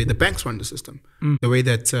 let's say, the banks run the system, the way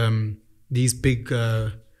that these big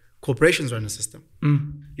corporations run the system.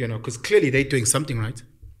 Because clearly they're doing something right.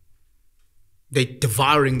 They're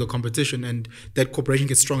devouring the competition, and that corporation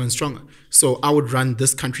gets stronger and stronger. So I would run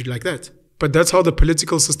this country like that. But that's how the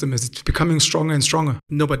political system is. It's becoming stronger and stronger.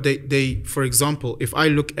 No, but they for example, if I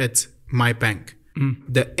look at my bank,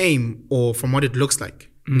 the aim, or from what it looks like,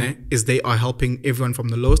 is they are helping everyone from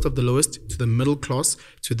the lowest of the lowest to the middle class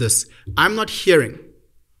to this. I'm not hearing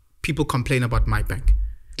people complain about my bank.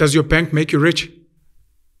 Does your bank make you rich?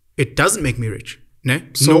 It doesn't make me rich.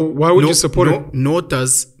 So why would you support it? Nor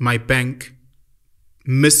does my bank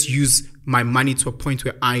misuse my money to a point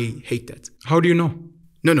where I hate that. How do you know?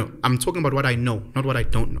 No. I'm talking about what I know, not what I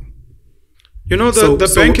don't know.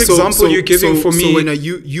 The bank example you're giving for me. So when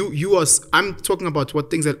you are, I'm talking about what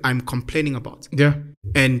things that I'm complaining about. Yeah.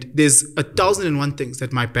 And there's 1,001 things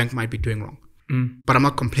that my bank might be doing wrong, but I'm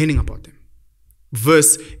not complaining about them.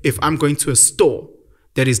 Versus if I'm going to a store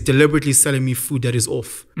that is deliberately selling me food that is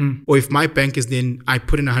off, or if my bank is then I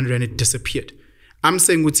put in 100 and it disappeared. I'm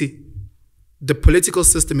saying, Wuti, the political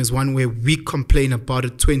system is one where we complain about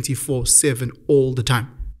it 24/7 all the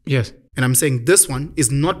time. Yes. And I'm saying this one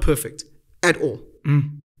is not perfect at all.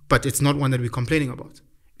 But it's not one that we're complaining about.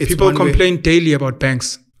 People complain daily about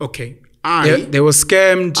banks. Okay. They were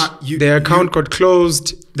scammed. Their account got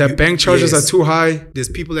closed. Their bank charges are too high. There's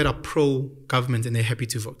people that are pro-government and they're happy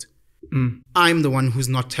to vote. I'm the one who's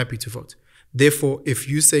not happy to vote. Therefore, if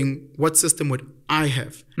you're saying, what system would I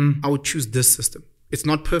have? I would choose this system. It's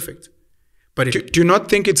not perfect. But do you not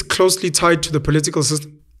think it's closely tied to the political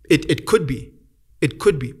system? It could be. It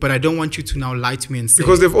could be. But I don't want you to now lie to me and say...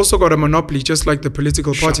 Because they've also got a monopoly, just like the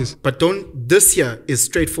political parties. But this here is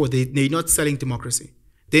straightforward. They're not selling democracy.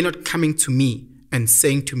 They're not coming to me and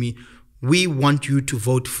saying to me, we want you to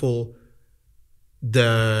vote for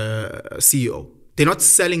the CEO. They're not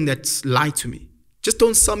selling that lie to me. Just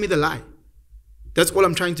don't sell me the lie. That's all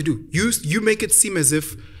I'm trying to do. You make it seem as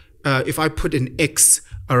if I put an X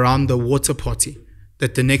around the water party,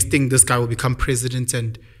 that the next thing this guy will become president.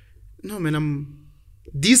 And no, man,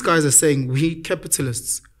 these guys are saying we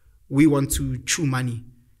capitalists, we want to chew money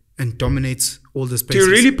and dominate all the spaces.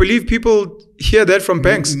 Do you really believe people hear that from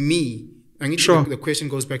banks? Me. I need Sure. the question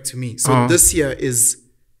goes back to me. So this here is,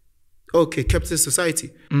 okay, capitalist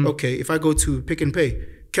society. Okay, if I go to Pick and Pay,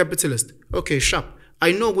 capitalist. Okay, sharp.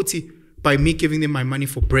 I know Guti, by me giving them my money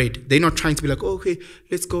for bread, they're not trying to be like, oh, okay,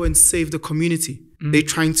 let's go and save the community. They're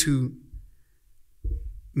trying to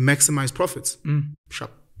maximize profits.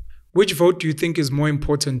 Sharp. Which vote do you think is more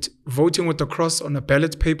important? Voting with the cross on a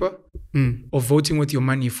ballot paper or voting with your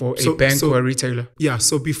money for a bank or a retailer? Yeah,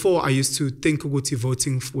 so before I used to think Guti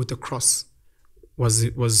voting with the cross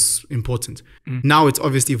was important. Now it's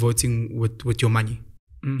obviously voting with your money,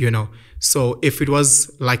 you know. So if it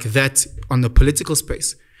was like that on the political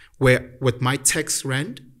space, where with my tax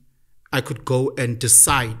rand, I could go and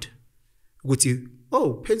decide, Guti,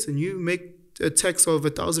 oh, Penson, you make a tax of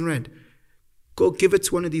 1,000 rand. Go give it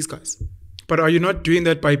to one of these guys. But are you not doing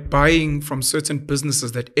that by buying from certain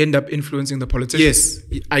businesses that end up influencing the politicians?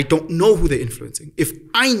 Yes, I don't know who they're influencing. If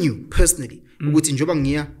I knew personally, Guti njoba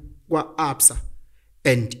ngiya kwa ABSA,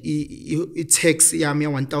 and it takes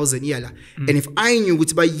 1,000 yala. And if I knew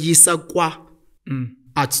Guti bayisa kwa,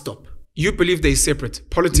 I'd stop. You believe they're separate.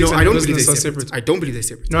 Politics and business are separate. I don't believe they're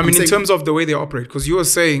separate. No, I mean in terms of the way they operate. Because you were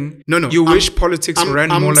saying you I'm- wish politics ran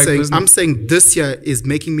more like business. I'm saying this year is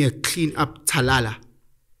making me a clean up talala.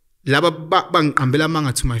 Laba bang ambela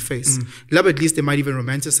manga to my face. Laba at least they might even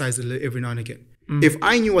romanticize it every now and again. If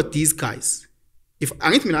I knew what these guys,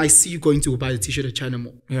 I see you going to buy the t-shirt at China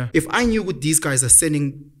Mall. Yeah. If I knew what these guys are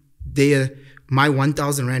sending my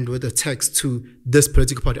 1,000 rand worth of tax to this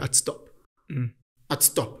political party, I'd stop. I'd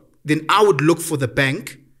stop. Then I would look for the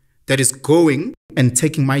bank that is going and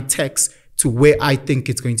taking my tax to where I think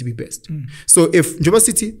it's going to be best. So if Njoba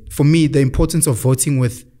City, for me, the importance of voting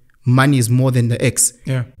with money is more than the X.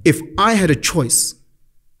 Yeah. If I had a choice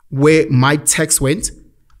where my tax went,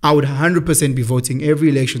 I would 100% be voting every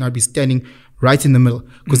election. I'd be standing right in the middle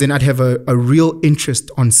because then I'd have a real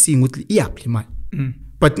interest on seeing what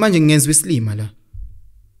but manje ngenzwe mala.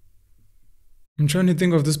 I'm trying to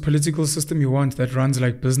think of this political system you want that runs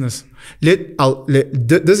like business.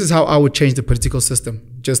 This is how I would change the political system,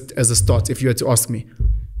 just as a start, if you were to ask me.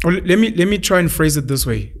 Well, let me try and phrase it this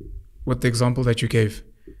way with the example that you gave.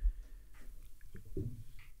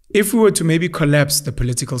 If we were to maybe collapse the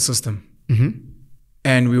political system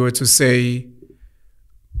and we were to say,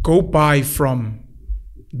 go buy from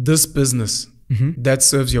this business that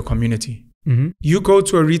serves your community. You go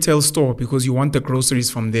to a retail store because you want the groceries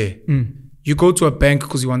from there. You go to a bank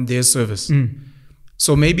because you want their service.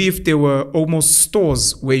 So maybe if there were almost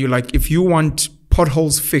stores where you like, if you want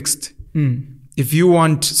potholes fixed, if you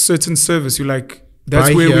want certain service, you like, that's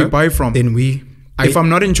Buy where here, we buy from. Then if I'm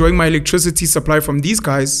not enjoying my electricity supply from these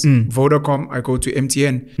guys, Vodacom, I go to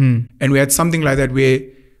MTN. And we had something like that where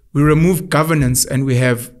we remove governance and we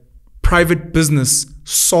have private business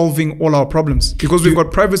solving all our problems because we've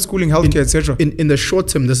got private schooling, healthcare, etc. In the short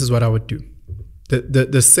term, this is what I would do.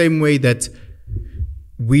 The same way that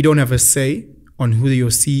we don't have a say on who your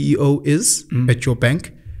CEO is at your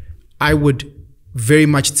bank, I would very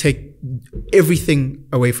much take everything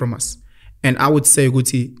away from us. And I would say,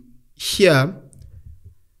 Guti, here,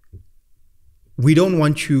 we don't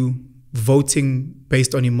want you voting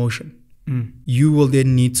based on emotion. You will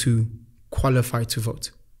then need to qualify to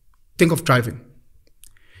vote. Think of driving.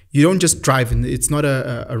 You don't just drive, and it's not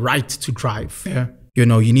a right to drive. Yeah. You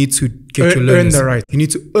know, you need to get your learners. Earn the right. You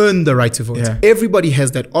need to earn the right to vote. Yeah. Everybody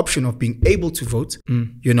has that option of being able to vote,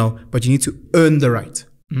 you know, but you need to earn the right.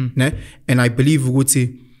 Ne? And I believe,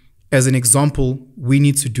 Guti, as an example, we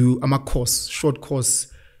need to do a course, short course,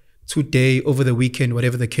 today, over the weekend,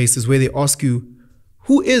 whatever the case is, where they ask you,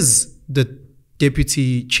 who is the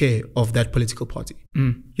deputy chair of that political party?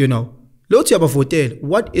 You know,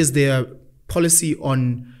 what is their policy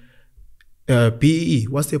on BEE?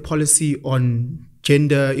 What's their policy on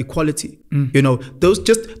gender equality? You know,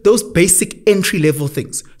 those basic entry level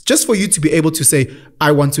things, just for you to be able to say,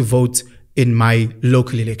 I want to vote in my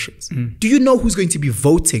local elections. Do you know who's going to be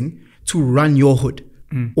voting to run your hood?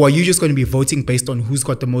 Or are you just going to be voting based on who's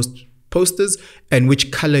got the most posters and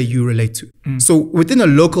which color you relate to? So within a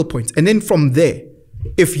local point, and then from there,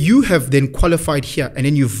 if you have then qualified here and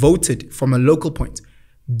then you voted from a local point,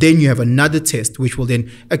 Then you have another test, which will then,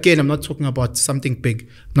 again, I'm not talking about something big.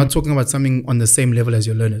 I'm not talking about something on the same level as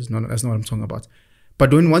your learners. No, that's not what I'm talking about.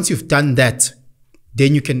 But once you've done that,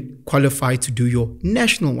 then you can qualify to do your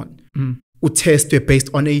national one. Test based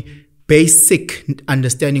on a basic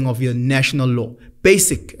understanding of your national law.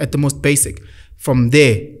 Basic, at the most basic. From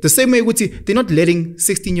there, the same way they're not letting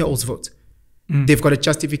 16-year-olds vote. They've got a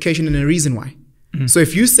justification and a reason why. So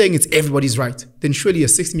if you're saying it's everybody's right, then surely a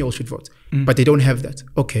 16-year-old should vote. But they don't have that.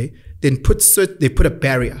 Okay, then they put a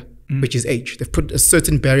barrier, which is age. They've put a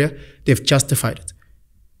certain barrier. They've justified it.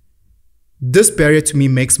 This barrier to me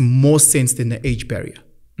makes more sense than the age barrier.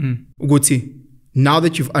 Uguti, now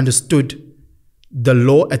that you've understood the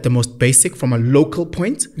law at the most basic from a local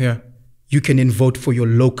point, you can then vote for your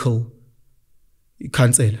local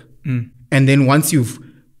councillor. And then once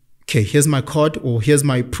here's my card or here's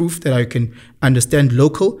my proof that I can understand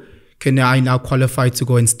local, can I now qualify to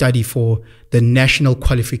go and study for the national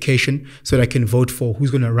qualification so that I can vote for who's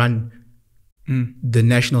going to run the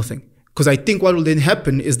national thing? Because I think what will then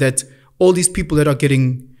happen is that all these people that are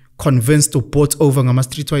getting convinced or bought over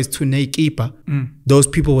those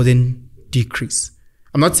people will then decrease.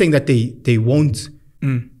 I'm not saying that they won't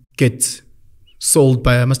get sold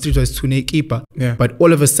by a keeper, but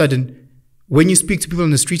all of a sudden, when you speak to people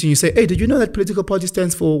on the street and you say, hey, did you know that political party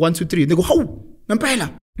stands for 1, 2, 3? And they go, how?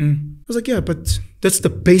 Nampela. I was like, yeah, but that's the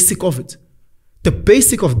basic of it. The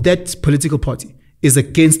basic of that political party is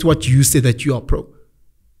against what you say that you are pro.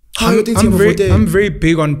 I'm very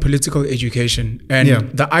big on political education, and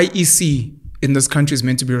the IEC in this country is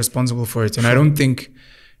meant to be responsible for it, and I don't think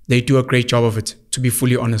they do a great job of it, to be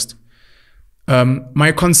fully honest.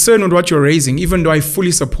 My concern with what you're raising, even though I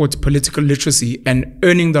fully support political literacy and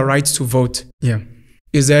earning the right to vote,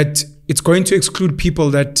 is that it's going to exclude people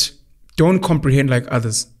that don't comprehend like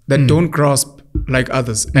others, that don't grasp like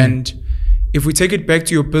others. And if we take it back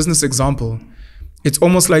to your business example, it's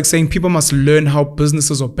almost like saying people must learn how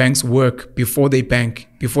businesses or banks work before they bank,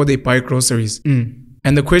 before they buy groceries.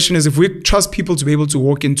 And the question is, if we trust people to be able to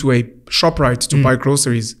walk into a ShopRite to buy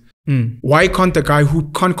groceries, why can't the guy who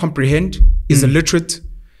can't comprehend, is illiterate,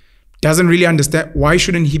 doesn't really understand, why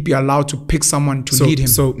shouldn't he be allowed to pick someone to lead him?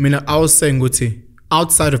 So, Mina, I was saying, Guti,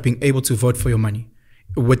 outside of being able to vote for your money,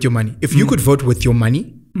 with your money, if you could vote with your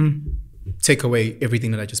money, take away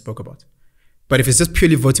everything that I just spoke about. But if it's just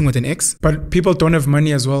purely voting with an X, but people don't have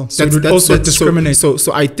money as well, so it would also discriminate. So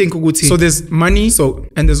I think, Guti, so there's money,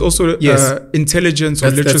 and there's also intelligence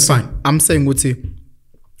or literacy. That's fine. I'm saying, Guti,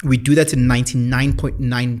 we do that in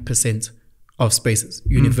 99.9% of spaces,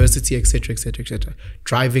 university, etc., etc., etc.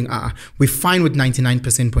 Driving, we're fine with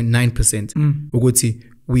 99.9%.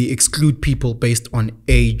 We exclude people based on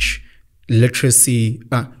age, literacy,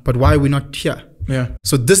 but why are we not here?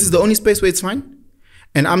 So this is the only space where it's fine.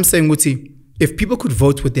 And I'm saying, Guti, if people could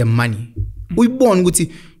vote with their money, we born,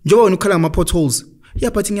 Guti, njoba unukhala ama potholes,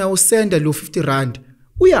 but ngiyawusenda lo 50 rand,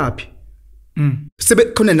 uyaphi?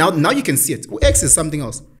 Now you can see it. X is something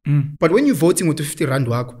else. But when you're voting with the 50 rand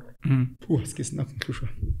wako, and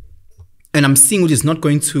I'm seeing which is not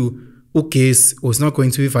going to Ukes or it's not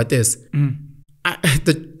going to Ivates,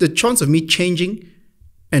 the chance of me changing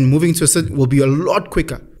and moving to a certain will be a lot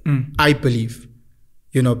quicker, I believe.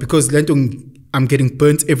 Because I'm getting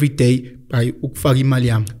burnt every day by Ukfagi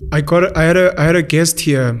Maliam. I had a guest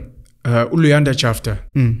here, Uluyanda Chafta,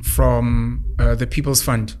 from the People's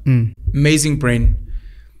Fund. Amazing brain.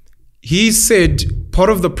 He said part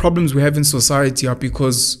of the problems we have in society are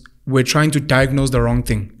because we're trying to diagnose the wrong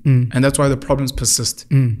thing. And that's why the problems persist.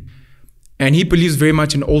 And he believes very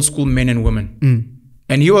much in old school men and women.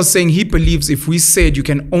 And he was saying he believes if we said you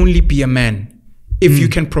can only be a man if you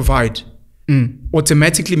can provide,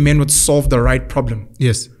 automatically men would solve the right problem.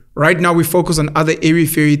 Yes. Right now we focus on other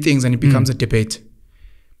airy-fairy things and it becomes a debate.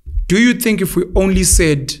 Do you think if we only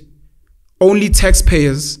said only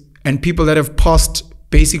taxpayers and people that have passed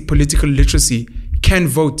basic political literacy can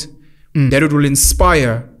vote, that it will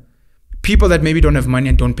inspire people that maybe don't have money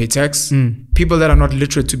and don't pay tax, people that are not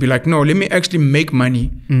literate to be like, no, let me actually make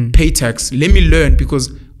money, pay tax, let me learn,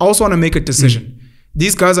 because I also want to make a decision.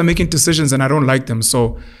 These guys are making decisions and I don't like them,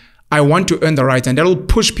 so I want to earn the right. And that'll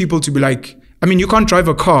push people to be like, I mean, you can't drive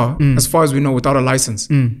a car, as far as we know, without a license.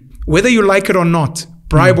 Whether you like it or not,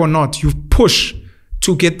 bribe or not, you push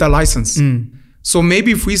to get the license. So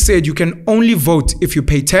maybe if we said you can only vote if you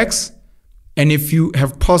pay tax and if you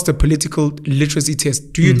have passed a political literacy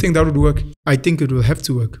test, do you think that would work? I think it will have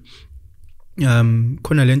to work.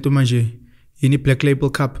 Kona lento manje, yini Black Label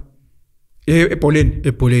Cup.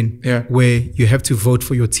 Epolin. Yeah. Where you have to vote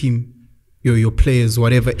for your team, your players,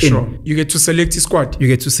 whatever. Sure. You get to select your squad. You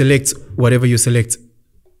get to select whatever you select.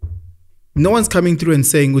 No one's coming through and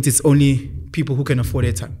saying it's only people who can afford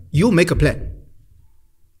airtime. You'll make a plan.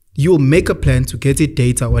 You'll make a plan to get it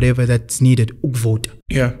data, whatever that's needed, vote.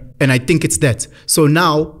 Yeah. And I think it's that. So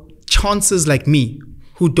now, chances like me,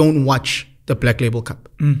 who don't watch the Black Label Cup,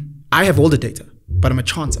 I have all the data, but I'm a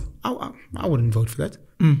chancer. I wouldn't vote for that.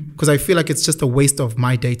 Because I feel like it's just a waste of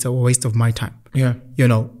my data or a waste of my time. Yeah. You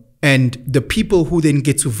know, and the people who then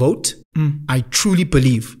get to vote, I truly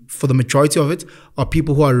believe for the majority of it are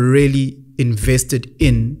people who are really invested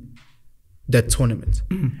in that tournament.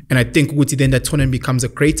 And I think then that tournament becomes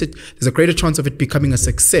there's a greater chance of it becoming a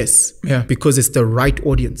success because it's the right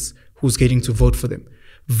audience who's getting to vote for them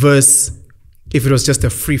versus if it was just a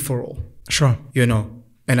free for all. Sure. You know,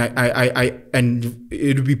 and and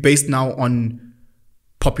it would be based now on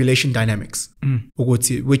population dynamics.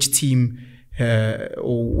 Which team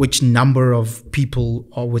or which number of people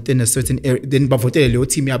are within a certain area, then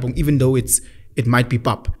even though it might be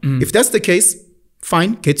pop. If that's the case,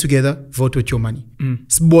 fine, get together, vote with your money.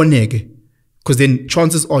 Because then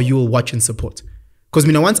chances are you will watch and support. Because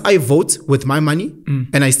once I vote with my money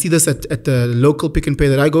and I see this at the local Pick and Pay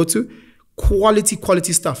that I go to,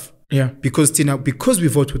 quality stuff. Yeah. Because we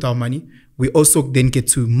vote with our money, we also then get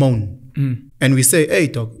to moan. And we say, hey,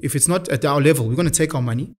 dog, if it's not at our level, we're going to take our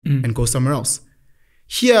money and go somewhere else.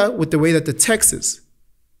 Here, with the way that the tax is,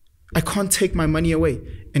 I can't take my money away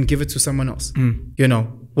and give it to someone else. You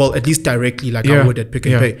know, well, at least directly like I would at Pick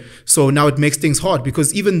and Pay. So now it makes things hard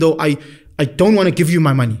because even though I don't want to give you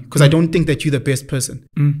my money because I don't think that you're the best person.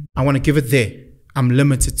 I want to give it there. I'm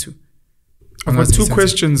limited to. I've got two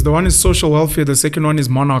questions. The one is social welfare. The second one is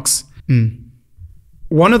monarchs.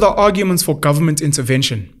 One of the arguments for government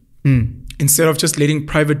intervention, instead of just letting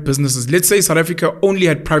private businesses, let's say South Africa only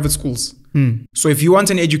had private schools. So if you want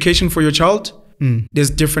an education for your child, there's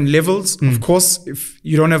different levels. Of course, if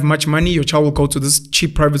you don't have much money, your child will go to this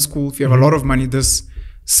cheap private school. If you have a lot of money, this.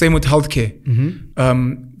 Same with healthcare.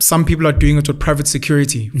 Some people are doing it with private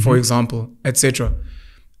security, for example, etc.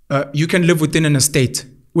 You can live within an estate,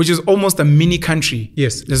 which is almost a mini country.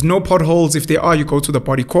 Yes. There's no potholes. If there are, you go to the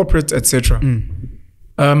body corporate, etc.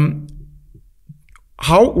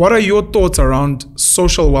 What are your thoughts around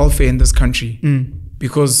social welfare in this country?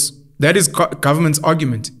 Because that is government's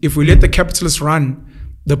argument. If we let the capitalists run,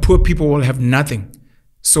 the poor people will have nothing.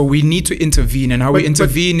 So we need to intervene. And how we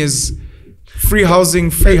intervene is free housing,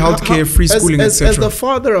 free healthcare, free schooling, etc. As the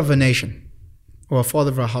father of a nation or a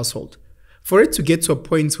father of a household, for it to get to a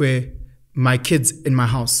point where my kids in my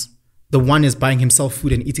house, the one is buying himself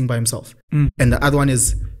food and eating by himself, and the other one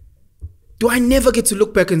is, do I never get to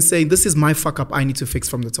look back and say, this is my fuck up I need to fix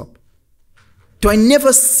from the top? Do I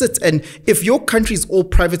never sit and, if your country is all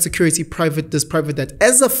private security, private this, private that,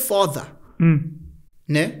 as a father, am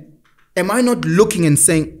I not looking and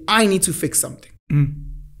saying, I need to fix something?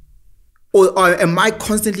 Or am I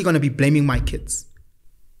constantly going to be blaming my kids?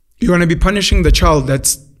 You're going to be punishing the child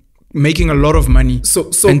that's making a lot of money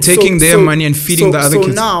and taking their money and feeding the other kids.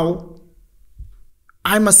 So now,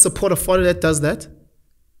 I must support a father that does that.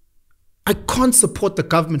 I can't support the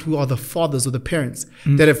government who are the fathers or the parents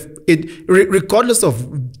that have it, regardless of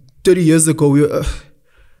 30 years ago,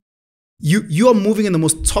 you are moving in the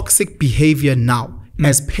most toxic behavior now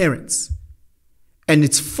as parents. And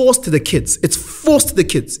it's forced to the kids. It's forced to the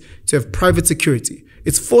kids to have private security.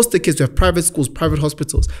 It's forced the kids to have private schools, private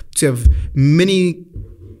hospitals, to have mini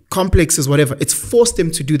complexes, whatever. It's forced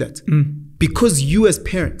them to do that because you as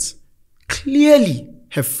parents clearly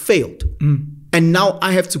have failed. And now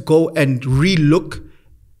I have to go and re-look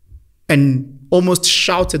and almost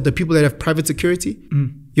shout at the people that have private security.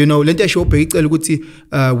 You know, we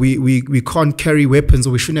can't carry weapons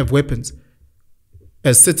or we shouldn't have weapons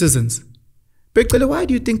as citizens. Why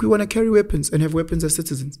do you think we want to carry weapons and have weapons as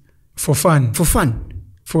citizens? For fun. For fun.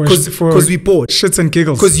 Because we bored. Shits and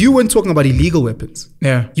giggles. Because you weren't talking about illegal weapons.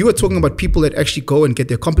 Yeah. You were talking about people that actually go and get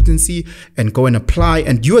their competency and go and apply.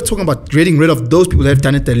 And you were talking about getting rid of those people that have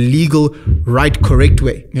done it the legal, right, correct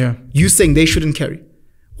way. Yeah. You saying they shouldn't carry.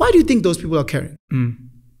 Why do you think those people are carrying?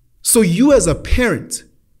 So you as a parent,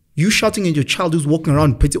 you shouting at your child who's walking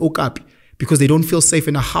around pretty okapi because they don't feel safe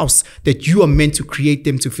in a house that you are meant to create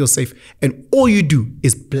them to feel safe. And all you do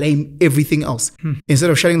is blame everything else. Instead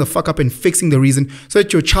of shutting the fuck up and fixing the reason so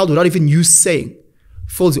that your child, without even you saying,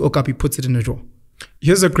 folds the okapi, puts it in a drawer.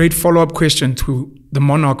 Here's a great follow-up question to the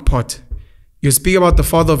monarch part. You speak about the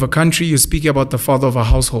father of a country, you speak about the father of a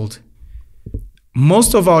household.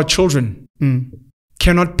 Most of our children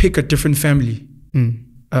cannot pick a different family.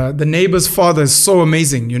 The neighbor's father is so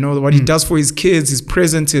amazing. You know, what he does for his kids, his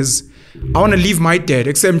present is, I want to leave my dad.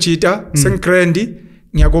 Yeah.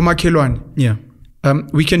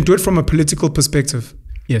 We can do it from a political perspective.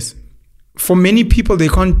 Yes. for many people, they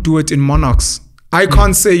can't do it in monarchs. I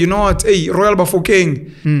can't say, you know what, hey, Royal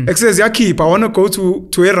Bafokeng, says, I want to go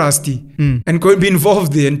to Erasti and go and be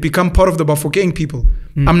involved there and become part of the Bafokeng people.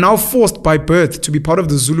 I'm now forced by birth to be part of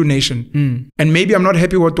the Zulu nation. And maybe I'm not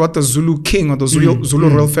happy with what the Zulu king or the Zulu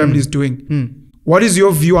royal family is doing. What is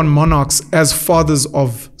your view on monarchs as fathers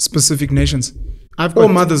of specific nations? Or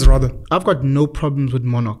mothers, rather. I've got no problems with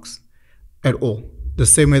monarchs at all. The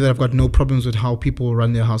same way that I've got no problems with how people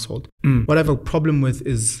run their household. What I have a problem with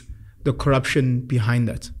is the corruption behind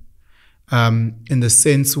that. In the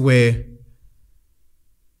sense where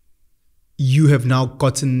you have now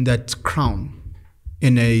gotten that crown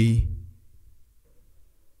in a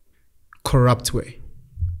corrupt way.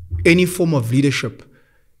 Any form of leadership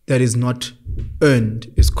that is not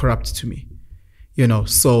earned is corrupt to me. You know,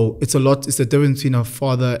 so it's the difference between a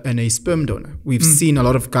father and a sperm donor. We've seen a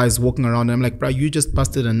lot of guys walking around and I'm like, bro, you just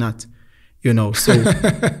busted a nut. You know,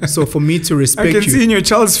 so for me to respect you. I can see in your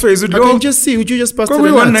child's face. I can just see, would you just busted a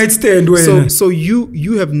nut? One night stand. So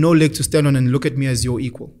you have no leg to stand on and look at me as your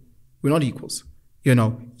equal. We're not equals. You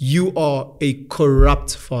know, you are a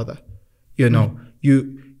corrupt father. You know,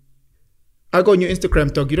 I go on your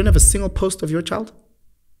Instagram, dog, you don't have a single post of your child?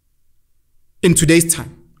 In today's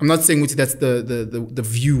time. I'm not saying that's the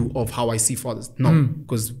view of how I see fathers. No,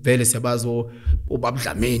 because you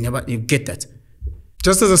get that.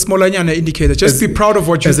 Just as a small indicator, just be proud of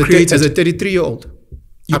what you've created. As a 33-year-old.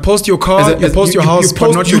 You post your car, you post your house,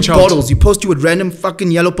 but not your child. Bottles, you post you with random fucking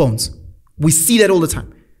yellow bones. We see that all the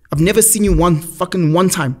time. I've never seen you one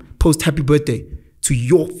time post happy birthday to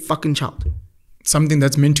your fucking child. Something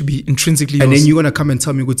that's meant to be intrinsically yours. And then you're going to come and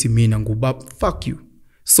tell me, fuck you.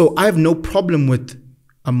 So I have no problem with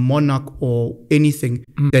a monarch or anything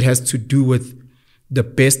that has to do with the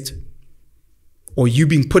best or you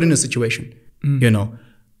being put in a situation, you know.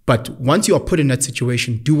 But once you are put in that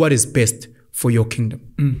situation, do what is best for your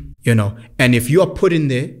kingdom, you know. And if you are put in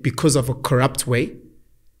there because of a corrupt way,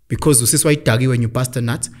 because this is why Dagi, when you bust a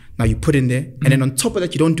nut, now you put in there, and then on top of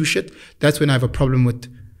that, you don't do shit, that's when I have a problem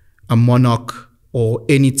with a monarch or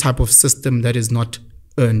any type of system that is not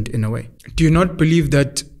earned in a way. Do you not believe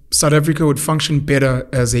that South Africa would function better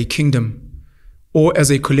as a kingdom or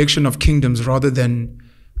as a collection of kingdoms rather than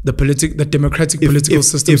the democratic political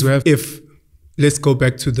systems we have? Let's go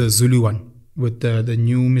back to the Zulu one with the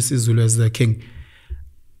new Mrs. Zulu as the king.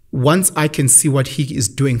 Once I can see what he is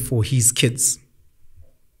doing for his kids,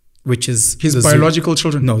 which is his biological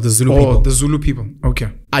children? No, the Zulu people. The Zulu people.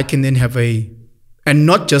 Okay. I can then have and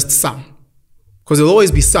not just some, because there'll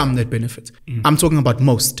always be some that benefit. I'm talking about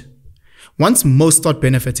most. Once most start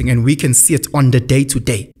benefiting and we can see it on the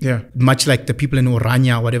day-to-day, much like the people in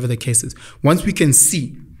Orania, whatever the case is, once we can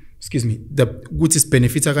see, the good is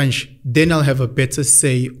benefit, then I'll have a better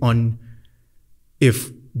say on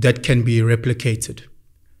if that can be replicated.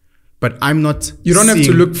 But I'm not. You don't have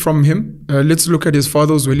to look from him. Let's look at his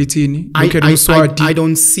father, Zwelithini. Look at Mlotshwa. I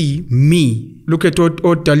don't see me. Look at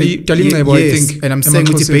Dali, I think. And I'm saying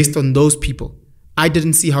it's based on those people. I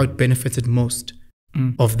didn't see how it benefited most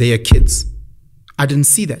of their kids. I didn't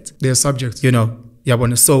see that. Their subjects. You know.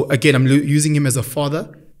 So again, I'm using him as a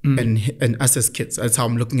father and us as kids. That's how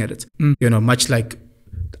I'm looking at it. You know, much like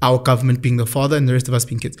our government being the father and the rest of us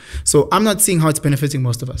being kids. So I'm not seeing how it's benefiting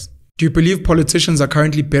most of us. Do you believe politicians are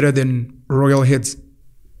currently better than royal heads?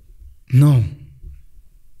 No.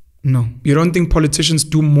 You don't think politicians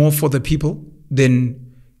do more for the people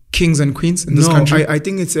than kings and queens in this country? I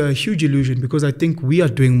think it's a huge illusion because I think we are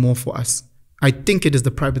doing more for us. I think it is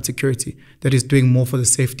the private security that is doing more for the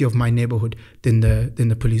safety of my neighborhood than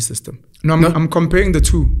the police system. No, I'm comparing the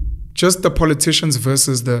two. Just the politicians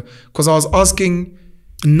versus because I was asking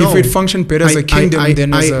if it functioned better as a kingdom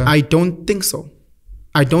than as a... I don't think so.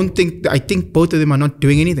 I think both of them are not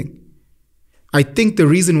doing anything. I think the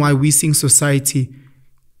reason why we're seeing society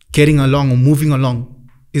getting along or moving along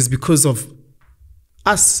is because of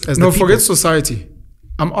us as the people. No, forget society.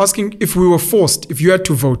 I'm asking if we were forced, if you had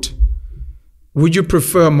to vote, would you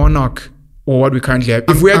prefer a monarch or what we currently have?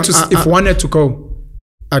 If one had to go,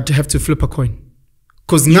 I'd have to flip a coin.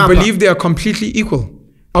 Because you believe they are completely equal.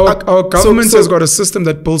 Our government has got a system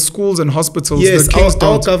that builds schools and hospitals. Yes,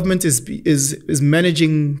 our government is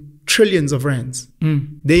managing trillions of rands.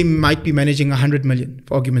 They might be managing 100 million,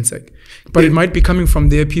 for argument's sake. But it might be coming from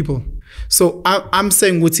their people. So I'm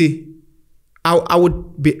saying, Wuti,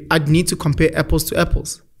 I'd need to compare apples to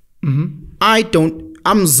apples.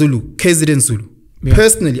 I'm Zulu, KZN Zulu. Yeah.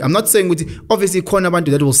 Personally, I'm not saying Wuti, obviously, Kona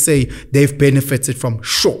Bantu that will say they've benefited from,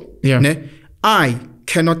 sure. Yeah. Ne? I,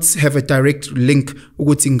 cannot have a direct link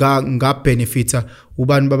ukuthi nga benefita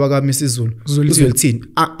ubani baba ka Mrs. Zulu.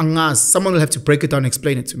 Someone will have to break it down and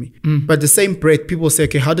explain it to me. But the same breath, people say,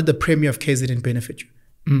 okay, how did the Premier of KZN benefit you?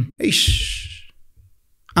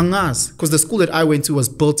 Because the school that I went to was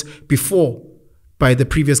built before by the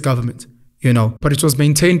previous government, you know. But it was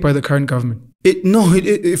maintained by the current government.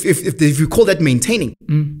 If you call that maintaining,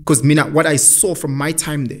 because what I saw from my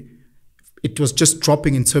time there, it was just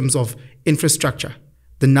dropping in terms of infrastructure,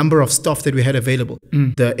 the number of staff that we had available,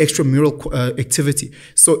 the extramural activity.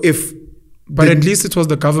 But at least it was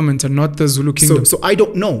the government and not the Zulu Kingdom. So I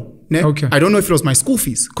don't know. Okay. I don't know if it was my school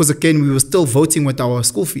fees, because again, we were still voting with our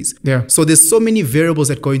school fees. Yeah. So there's so many variables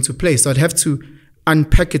that go into play. So I'd have to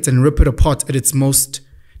unpack it and rip it apart at its most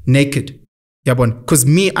naked. Because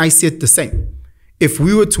I see it the same. If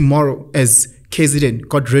we were tomorrow, as KZN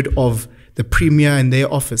got rid of the Premier and their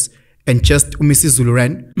office and just Mrs. Zulu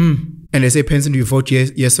ran, and they say, Penson, do you vote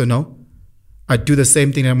yes or no? I'd do the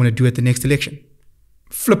same thing that I'm going to do at the next election.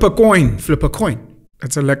 Flip a coin. Flip a coin.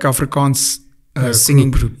 That's a like Afrikaans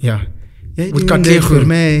singing group. Yeah. With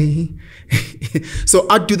So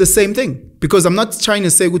I'd do the same thing, because I'm not trying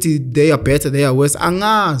to say they are better, they are worse.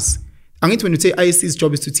 Angas. I need when you say ISC's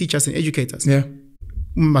job is to teach us and educate us. Yeah.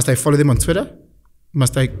 Must I follow them on Twitter?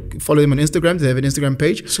 Must I follow them on Instagram? Do they have an Instagram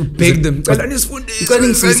page? So beg them.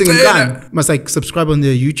 Must I subscribe on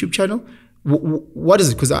their YouTube channel? What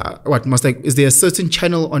is it? Because is there a certain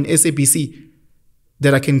channel on SABC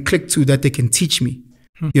that I can click to that they can teach me?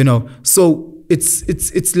 You know, so it's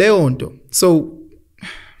Leondo. So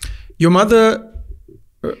your mother,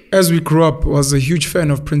 as we grew up, was a huge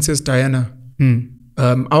fan of Princess Diana.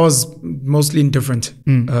 I was mostly indifferent.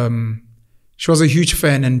 She was a huge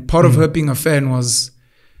fan, and part of her being a fan was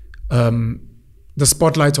the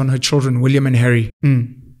spotlight on her children, William and Harry.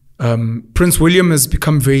 Prince William has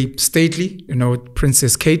become very stately, you know, with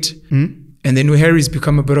Princess Kate. And then Harry's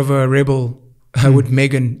become a bit of a rebel with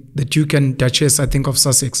Meghan, the Duke and Duchess, I think, of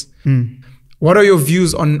Sussex. What are your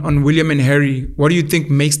views on William and Harry? What do you think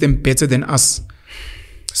makes them better than us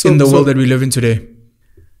in the world that we live in today?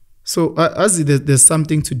 So, there's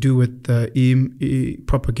something to do with the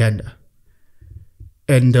propaganda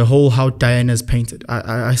and the whole how Diana's painted.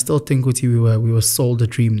 I still think we were sold a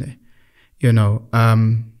dream there, you know.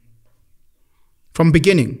 From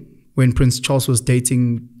beginning, when Prince Charles was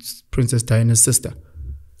dating Princess Diana's sister.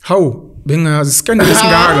 How? Being a scandalous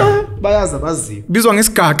gaga. Bizwa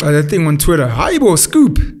ngesigagxa that thing on Twitter. Hayibo,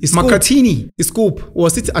 scoop. Makatini. Scoop.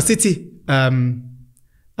 Was it a city?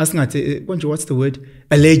 What's the word?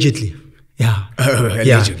 Allegedly. Yeah. Alleged.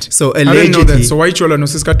 Yeah. So allegedly. I didn't know that. So why Chola no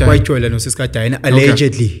Siska Diana?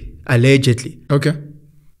 Allegedly. Okay. Allegedly. Okay.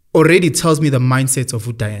 Already tells me the mindset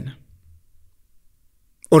of Diana.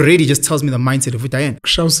 Already just tells me the mindset of Diana.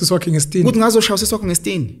 Shawusiswa kengestini. Ukuthi ngazo shawusiswa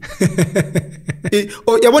kengestini.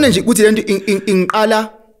 Yabona nje ukuthi lento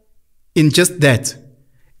inqala in just that.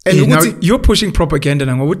 And now you're pushing propaganda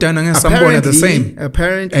now. Diana and someone are the same.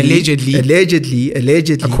 Apparently. Allegedly.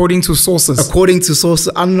 According to sources.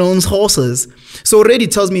 Unknown sources. So already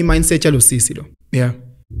tells me mindset ya Losisi lo. Yeah.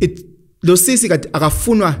 Losisi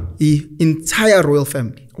akafunwa entire royal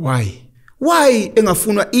family. Why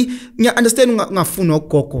engafunwa understand ungafunwa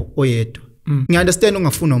ugogo oyedwa. Understand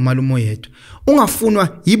ungafunwa umalume oyedwa.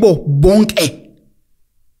 Ungafunwa yibo bonke.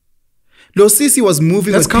 Losisi was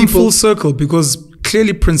moving with people. Let's come full circle, because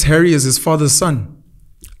clearly Prince Harry is his father's son.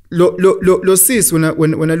 Losisi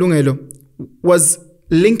when Alungelo was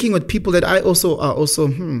linking with people that I also are also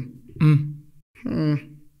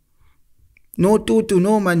no Tutu,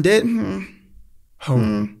 no Mandela.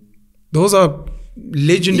 How? Those are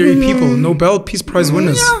legendary people, Nobel Peace Prize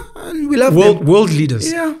winners. Yeah, and we love them. World leaders.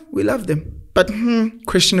 Yeah, we love them. But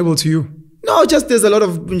questionable to you? No, just there's a lot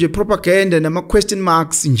of propaganda and question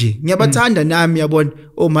marks. Ngiyabathanda nami yabona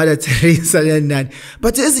Mother Teresa and that.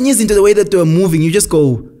 But ezinye into the way that they were moving, you just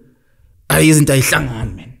go, isn't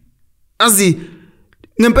ayihlangani man. Azi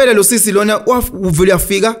ngempela lo sisi lona uvule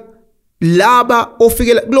afika laba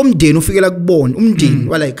ofikela kulomndeni ofikela kubona umndeni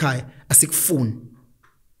wala ekhaya asikufuni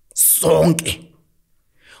sonke.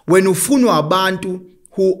 When ufunwa abantu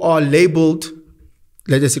who are labeled,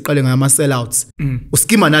 let us siqale ngama sellouts,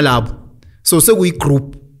 uskima nalabo. So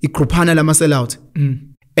igrouphana lama sellout,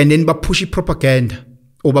 and then push propaganda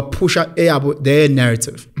or push their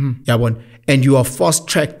narrative. And you are fast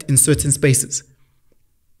tracked in certain spaces.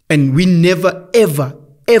 And we never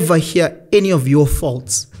ever hear any of your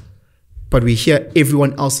faults, but we hear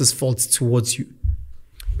everyone else's faults towards you.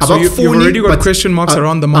 So you've already got question marks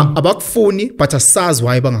around the mom. About phony, but asaz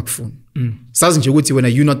why bangakufuni. Sazi nje ukuthi when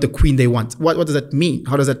you're not the queen they want. What does that mean?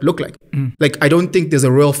 How does that look like? Like, I don't think there's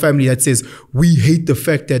a royal family that says we hate the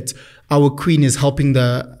fact that our queen is helping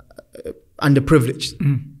the underprivileged.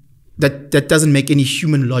 That doesn't make any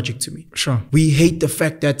human logic to me. Sure. We hate the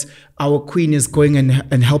fact that our queen is going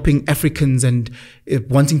and helping Africans and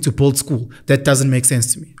wanting to build school. That doesn't make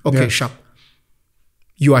sense to me. Okay, sharp.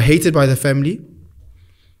 You are hated by the family.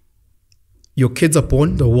 Your kids are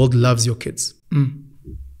born. The world loves your kids.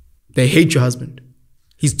 They hate your husband.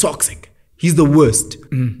 He's toxic. He's the worst.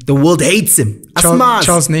 The world hates him.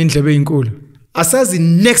 Charles Nendlebe inkulu. Asazi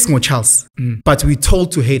next more Charles. But we're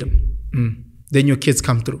told to hate him. Then your kids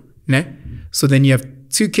come through. Ne? So then you have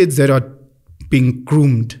two kids that are being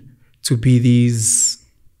groomed to be these,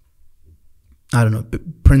 I don't know,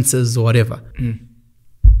 princes or whatever.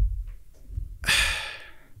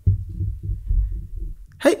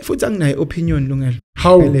 Hey, futhi anginayo opinion Lungelo.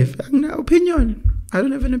 How? Anginayo opinion. I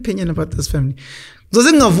don't have an opinion about this family. So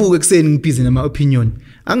sengingavuka ekuseni ngibhizi nama opinion.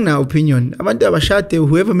 Anginayo opinion. Abantu abashade,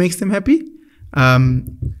 whoever makes them happy.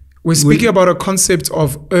 We're speaking about a concept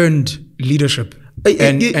of earned leadership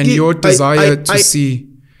and your desire to see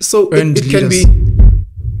earned it can leaders.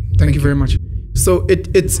 Thank you very much. So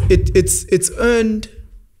it's earned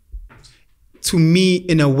to me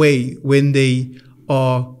in a way when they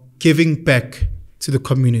are giving back to the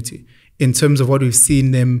community in terms of what we've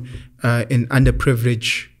seen them in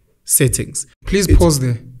underprivileged settings. Please pause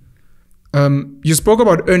there. You spoke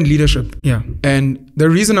about earned leadership. Yeah. And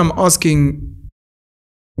the reason I'm asking,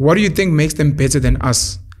 what do you think makes them better than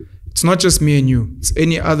us? It's not just me and you. It's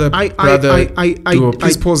any other brother duo.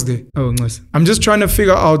 Please pause there. Oh, nice. I'm just trying to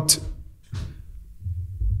figure out,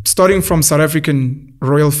 starting from South African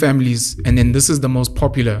royal families, and then this is the most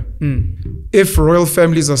popular. If royal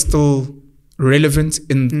families are still relevant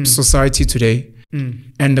in society today,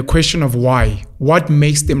 and the question of why, what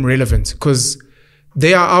makes them relevant? Because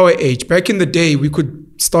they are our age. Back in the day, we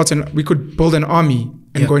could build an army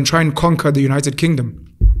and go and try and conquer the United Kingdom.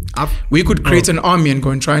 We could create an army and go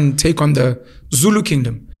and try and take on the Zulu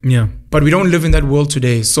kingdom. Yeah. But we don't live in that world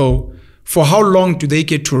today. So for how long do they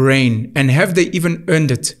get to reign? And have they even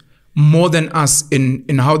earned it more than us in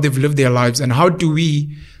how they've lived their lives? And how do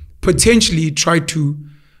we potentially try to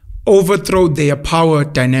overthrow their power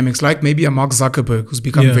dynamics, like maybe a Mark Zuckerberg who's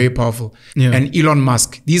become very powerful, and Elon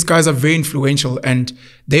Musk? These guys are very influential and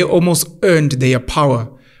they almost earned their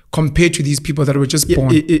power compared to these people that were just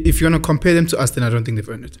born. If you want to compare them to us, then I don't think they've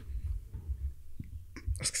earned it.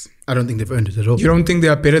 I don't think they've earned it at all. You don't think they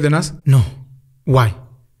are better than us? No. Why?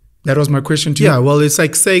 That was my question to you. Yeah, well, it's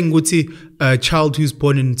like saying, Guti, a child who's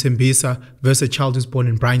born in Tembisa versus a child who's born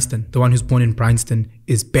in Bryanston. The one who's born in Bryanston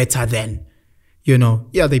is better than, you know.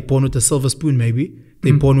 Yeah, they're born with a silver spoon, maybe.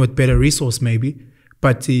 They're born with better resource, maybe.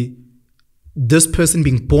 But this person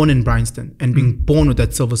being born in Bryanston and being born with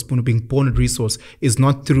that silver spoon or being born with resource is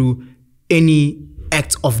not through any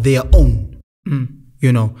act of their own,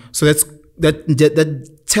 you know. So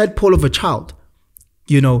that tadpole of a child,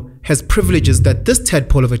 you know, has privileges that this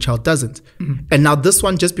tadpole of a child doesn't. And now this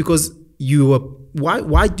one, just because you are,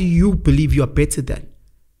 why do you believe you are better than?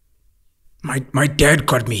 My dad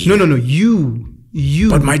got me here. No, you.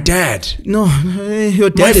 But my dad. No, your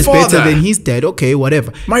dad is better than his dad. Okay,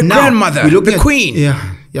 whatever. My grandmother, the queen.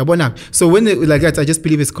 Yeah, but so when they like that, I just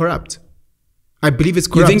believe it's corrupt. I believe it's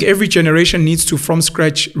corrupt. You think every generation needs to, from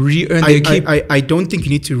scratch, re-earn their keep? I don't think you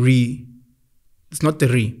need to it's not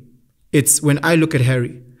the It's when I look at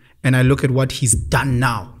Harry and I look at what he's done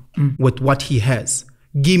now with what he has.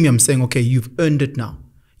 Give me, I'm saying, okay, you've earned it now.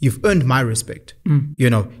 You've earned my respect. You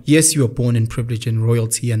know, yes, you were born in privilege and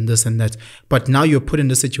royalty and this and that, but now you're put in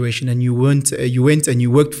this situation and you went and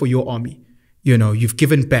you worked for your army. You know, you've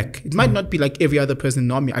given back. It might not be like every other person in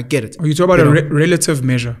the army. I get it. Oh, you talk about relative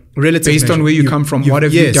measure. Based on where you come from. What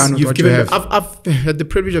have you done with what you have? I've had the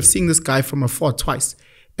privilege of seeing this guy from afar twice.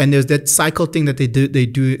 And there's that cycle thing that they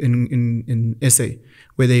do in SA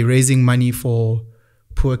where they're raising money for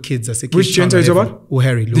poor kids. Which gender is about? Oh,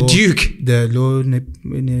 Harry. The Duke. The law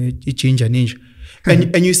ninja.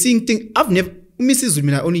 And you're seeing things. I've never, Mrs.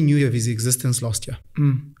 Zumina, I only knew of his existence last year.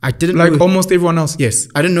 I didn't know. Almost everyone else. Yes.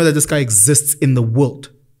 I didn't know that this guy exists in the world.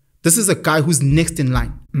 This is a guy who's next in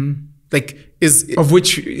line. Like, of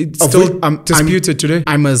which it's still disputed today.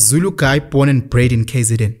 I'm a Zulu guy born and bred in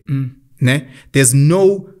KZN. There's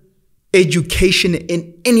no education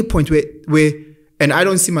in any point where and I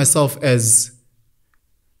don't see myself as,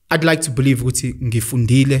 I'd like to believe ukuthi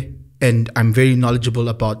ngifundile and I'm very knowledgeable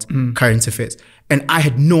about current affairs, and I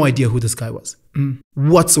had no idea who this guy was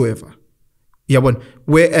whatsoever. Yeah, but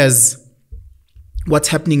whereas what's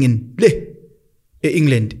happening in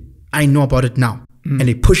England, I know about it now. And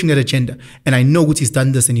they're pushing that agenda. And I know what he's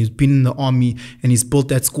done this, and he's been in the army, and he's built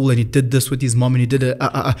that school, and he did this with his mom, and he did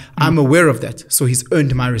I'm aware of that. So he's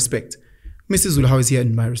earned my respect. Mr. Zulu, how is he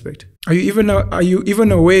earned my respect? Are you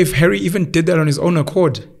even aware if Harry even did that on his own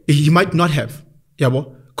accord? He might not have.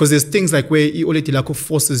 Yabo? Because there's things like where Oletilako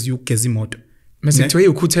forces you kezimoto.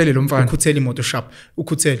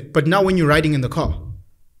 But now when you're riding in the car,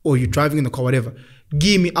 or you're driving in the car, whatever,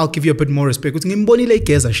 I'll give you a bit more respect.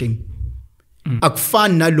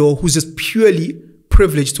 Akufani nalo who's just purely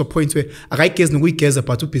privileged to a point where akayigeza nokuyigeza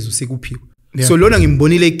but ubhizi usekuphiwe. So lona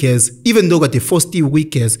ngimbonile igeza, even though got the forced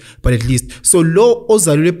ukuyigeza, but at least so lo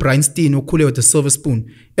ozalule Bryanstein okhule with the silver spoon,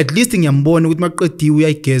 at least ngiyambona ukuthi maqediwe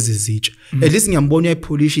uyayigeza izitsha, at least ngiyambona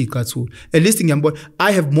uyayipolisha iqathula, at least ngiyambona.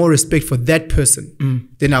 I have more respect for that person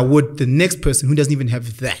than I would the next person who doesn't even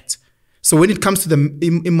have that. So when it comes to the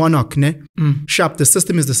monarch, sharp, the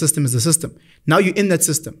system is the system is the system. Now you're in that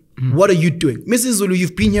system. What are you doing? Mrs. Zulu,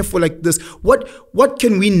 you've been here for like this. What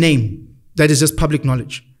can we name that is just public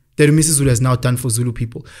knowledge that Mrs. Zulu has now done for Zulu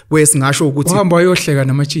people? Whereas ngasho ukuthi uhamba uyohleka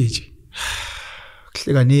namatshitshi.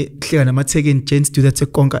 Hleka namathekeni gents do that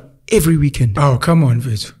ekonka every weekend. Oh, come on,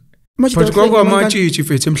 mfethu. But kwakwa amatshitshi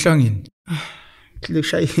mfethu emhlangeni.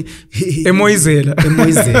 Emoyizela.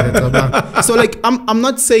 So like I'm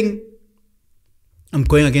not saying I'm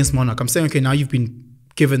going against monarch. I'm saying, okay, now you've been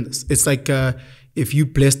given this. It's like if you're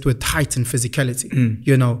blessed with height and physicality,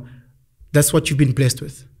 you know, that's what you've been blessed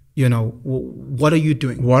with. You know, what are you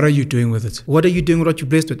doing? What are you doing with it? What are you doing with what you're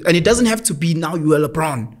blessed with? And it doesn't have to be now you are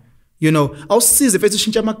LeBron. You know, I'll see if it's a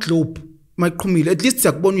shincha globe. At least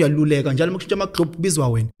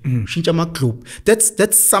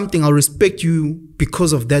that's something. I'll respect you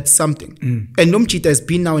because of that something. And Nomchita has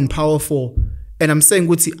been now in power for. And I'm saying,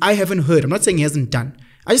 I haven't heard. I'm not saying he hasn't done.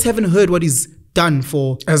 I just haven't heard what he's done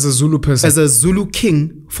for as a Zulu person, as a Zulu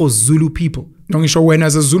king for Zulu people. When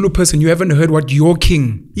as a Zulu person, you haven't heard what your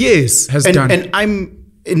king has done. And I'm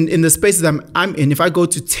in the spaces I'm in. If I go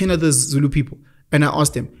to 10 other Zulu people and I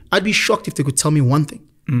ask them, I'd be shocked if they could tell me one thing.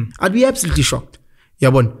 I'd be absolutely shocked.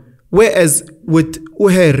 Yabon. Whereas with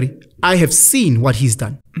Uheri, I have seen what he's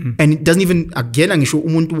done, and it doesn't even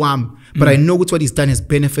but I know what he's done has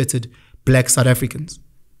benefited Black South Africans.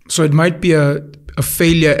 So it might be a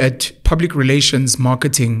failure at public relations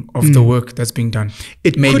marketing of the work that's being done.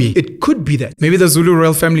 It could be that. Maybe the Zulu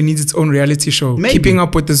royal family needs its own reality show. Keeping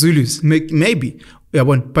up with the Zulus. Maybe. Yeah,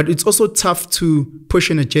 but it's also tough to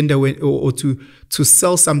push an agenda or to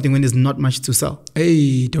sell something when there's not much to sell.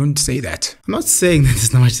 Hey, don't say that. I'm not saying that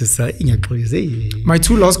there's not much to sell. My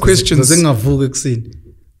two last questions.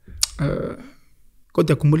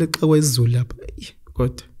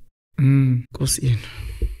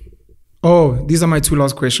 Oh, these are my two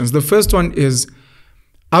last questions. The first one is,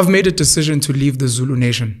 I've made a decision to leave the Zulu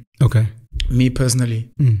nation. Okay. Me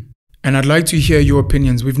personally. And I'd like to hear your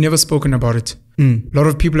opinions. We've never spoken about it. A lot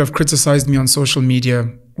of people have criticized me on social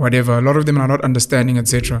media, whatever. A lot of them are not understanding,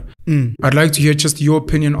 etc. I'd like to hear just your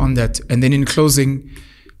opinion on that. And then in closing,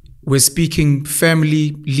 we're speaking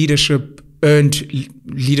family, leadership, earned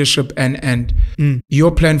leadership, and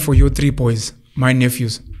your plan for your three boys, my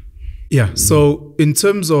nephews. Yeah. So in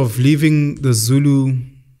terms of leaving the Zulu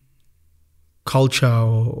culture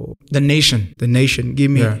or the nation,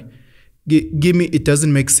 give me, it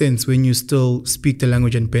doesn't make sense when you still speak the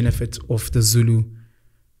language and benefit of the Zulu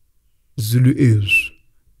is.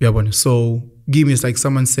 So give me, it's like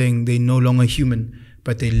someone saying they're no longer human,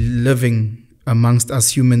 but they're living amongst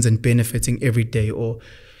us humans and benefiting every day. Or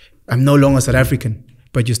I'm no longer South African,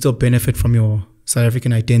 but you still benefit from your South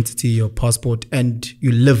African identity, your passport, and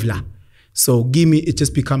you live la. So give me, it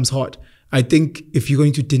just becomes hard. I think if you're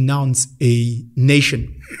going to denounce a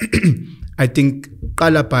nation, I think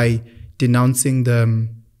qala by denouncing the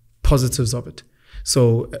positives of it.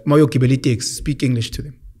 So Mayo Kibelitex, speak English to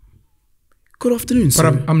them. Good afternoon, but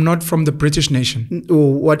sir. I'm not from the British nation.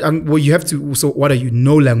 Well, you have to. So what are you?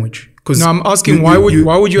 No language. No, I'm asking why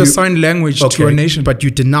would you assign language to a nation? But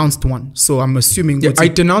you denounced one. So I'm assuming. Yeah, I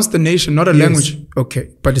denounced the nation, not a language.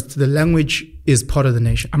 Okay, but the language is part of the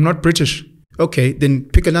nation. I'm not British. Okay, then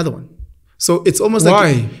pick another one. So it's almost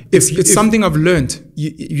why? Like it's something I've learned.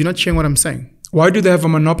 You're not sharing what I'm saying. Why do they have a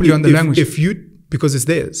monopoly on the language? Because it's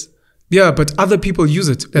theirs. Yeah, but other people use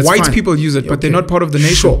it. That's white fine. people use it, but they're not part of the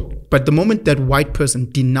nation. Sure. But the moment that white person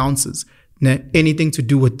denounces anything to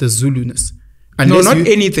do with the Zuluness. No, not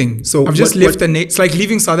anything. So I've just left it's like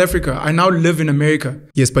leaving South Africa. I now live in America.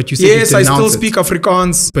 Yes, but you said yes, I still speak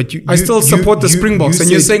Afrikaans. But I still support the Springboks. And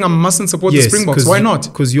you're saying I mustn't support the Springboks. Why not?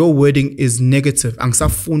 Because your wording is negative.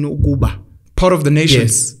 part of the nation.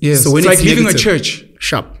 Yes. So when it's like leaving a church.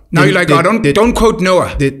 Sharp. Now you're like, don't quote Noah.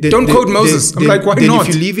 Don't quote Moses. I'm like, why not?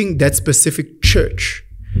 If you're leaving that specific church,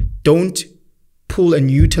 don't pull and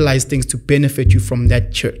utilize things to benefit you from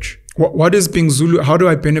that church. What is being Zulu? How do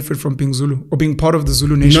I benefit from being Zulu or being part of the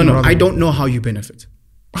Zulu nation? No, I don't know how you benefit.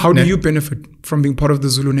 How do you benefit from being part of the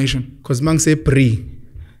Zulu nation? Because mang say pre,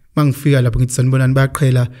 mang fika lapho ngithi sanibonani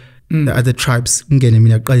bayaqhela the other tribes. Ngene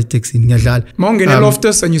mina qala taxi ngiyadlala. Mawungene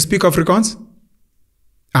Loftus and you speak Afrikaans?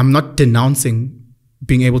 I'm not denouncing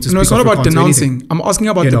being able to speak Afrikaans. No, it's not about denouncing. I'm asking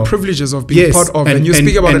about the privileges of being part of, and you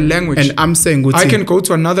speak about a language. And I'm saying, I can go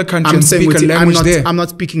to another country and speak a language there. I'm not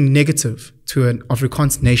speaking negative to an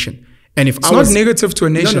Afrikaans nation. And if it's not negative to a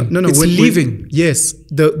nation. No, it's leaving. Yes.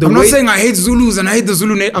 I'm not saying I hate Zulus and I hate the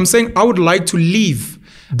Zulu nation. I'm saying I would like to leave.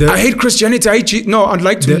 I hate Christianity. I'd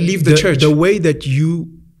like to leave the church. The way that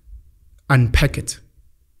you unpack it,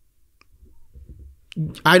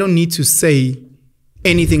 I don't need to say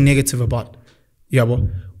anything negative about.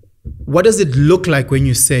 Yabo. What does it look like when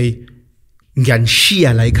you say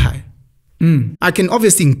ngiyanishiya like I? I can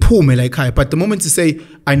obviously impome like I, but the moment to say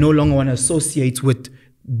I no longer want to associate with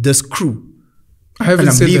this crew, I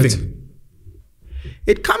haven't said that.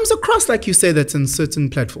 It comes across like you say that in certain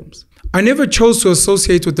platforms. I never chose to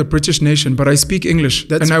associate with the British nation, but I speak English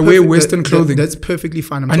and I wear Western clothing. That's perfectly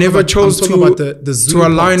fine. I never chose to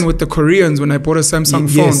align with the Koreans when I bought a Samsung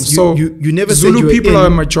phone. So you never Zulu people are a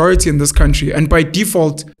majority in this country, and by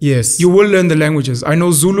default, you will learn the languages. I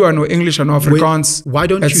know Zulu, I know English, I know Afrikaans. Why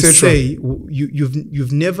don't you say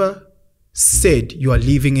you've never said you are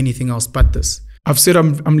leaving anything else but this? I've said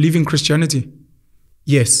I'm leaving Christianity.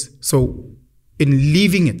 Yes. So in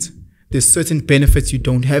leaving it, there's certain benefits you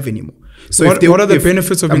don't have anymore. So what are the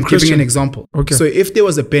benefits of being Christian? I'm giving an example. Okay. So if there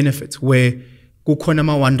was a benefit where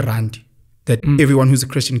kukhona 1 rand that everyone who's a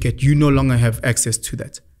Christian get, you no longer have access to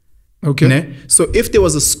that. Okay. Ne? So if there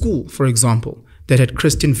was a school, for example, that had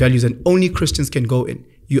Christian values and only Christians can go in,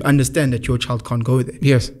 you understand that your child can't go there.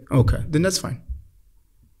 Yes. Okay. Then that's fine.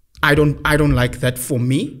 I don't like that for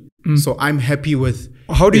me. So I'm happy with.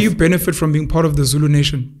 How do you benefit from being part of the Zulu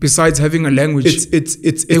nation besides having a language? It's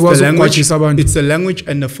the language. It's a language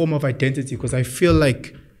and a form of identity, because I feel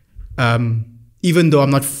like even though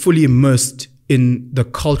I'm not fully immersed in the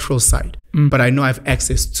cultural side, but I know I have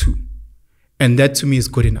access to, and that to me is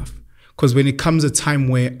good enough. Because when it comes a time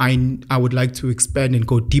where I would like to expand and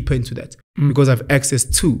go deeper into that, because I have access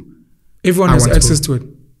to. Everyone has access to it.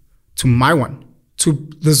 To my one. To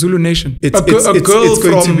the Zulu nation.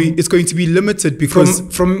 It's going to be limited because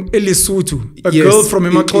from Lesotho, girl from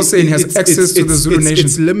Mlotshwa has access to the Zulu nation.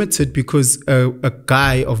 It's limited because a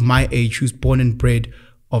guy of my age who's born and bred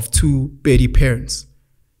of 2 Pedi parents,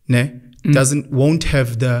 won't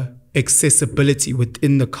have the accessibility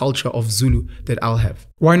within the culture of Zulu that I'll have.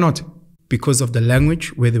 Why not? Because of the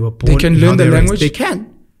language where they were born. They can learn the language. They can.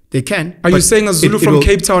 Are you saying a Zulu from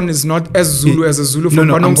Cape Town is not as Zulu as a Zulu from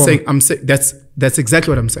Banongoma? I'm saying that's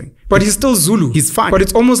exactly what I'm saying. But he's still Zulu. He's fine. But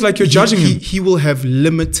it's almost like you're judging him. He will have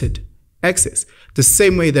limited access. The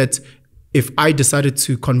same way that if I decided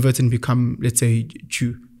to convert and become, let's say,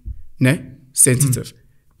 Jew, sensitive,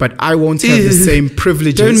 but I won't have the same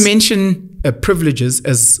privileges. Don't mention privileges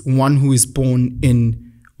as one who is born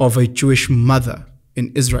of a Jewish mother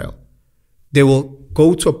in Israel. They will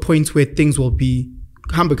go to a point where things will be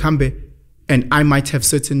hambe, and I might have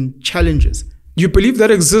certain challenges. You believe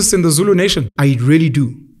that exists in the Zulu nation? I really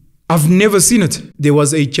do. I've never seen it. There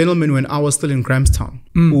was a gentleman when I was still in Grahamstown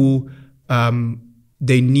who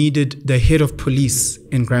they needed the head of police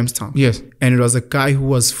in Grahamstown. Yes. And it was a guy who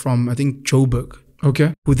was from, I think, Joburg.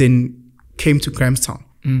 Okay. Who then came to Grahamstown.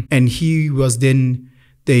 And he was then,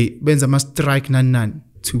 they must strike nan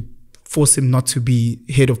to force him not to be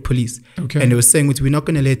head of police. Okay. And they were saying, we're not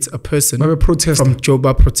going to let a person from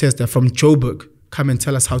Joburg come and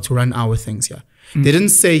tell us how to run our things here. They didn't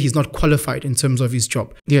say he's not qualified in terms of his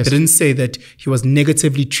job. Yes. They didn't say that he was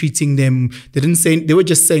negatively treating them. They were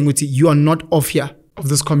just saying, you are not of here. Of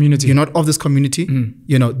this community. You're not of this community.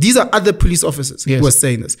 These are other police officers who are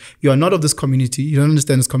saying this. You are not of this community. You don't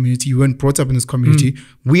understand this community. You weren't brought up in this community.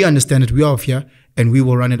 We understand it. We are of here and we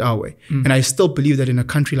will run it our way. And I still believe that in a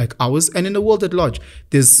country like ours and in the world at large,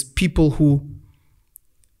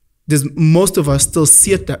 most of us still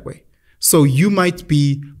see it that way. So you might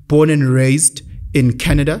be born and raised in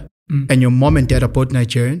Canada and your mom and dad are both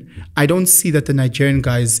Nigerian. I don't see that the Nigerian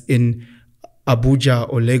guys in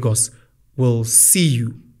Abuja or Lagos will see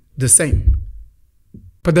you the same.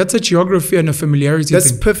 But that's a geography and a familiarity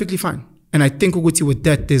That's thing. perfectly fine. And I think with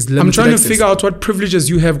that, there's limited I'm trying access. to figure out what privileges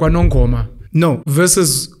you have, Kwanongoma, No.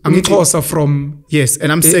 versus Mlotshwa from Yes,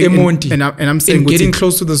 and I'm saying Emonti and I'm saying getting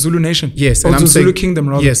close to the Zulu nation. Yes, or and the I'm Zulu saying, kingdom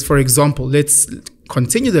rather. Yes, for example, let's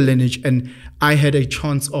continue the lineage, and I had a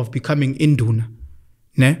chance of becoming Induna,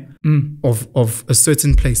 ne? Of a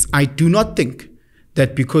certain place. I do not think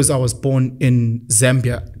that because I was born in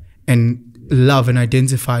Zambia and love and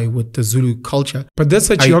identify with the Zulu culture. But that's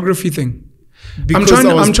a geography thing. I'm Because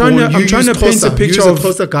trying to paint a picture of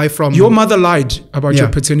a guy from your mother lied about your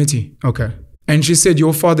paternity. Okay. And she said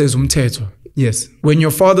your father is Umthetho. Yes. When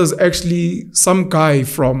your father's actually some guy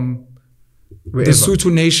from Wherever. the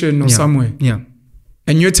Sotho nation or somewhere. Yeah.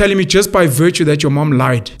 And you're telling me just by virtue that your mom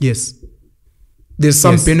lied, Yes. there's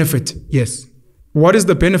some benefit. Yes. What is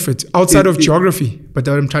the benefit outside of geography? But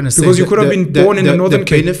what I'm trying to say, because you could have been born in the Northern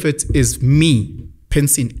Cape. The benefit is me,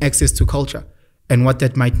 Penson, access to culture and what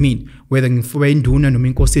that might mean. Whether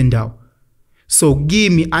so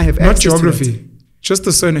give me, I have not access geography, to that. just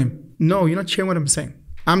the surname. No, you're not hearing what I'm saying.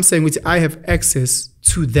 I'm saying which I have access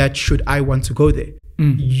to that should I want to go there.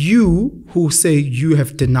 You who say you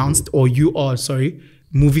have denounced or you are,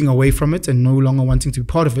 moving away from it and no longer wanting to be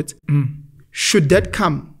part of it, should that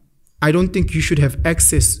come, I don't think you should have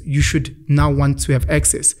access. You should now want to have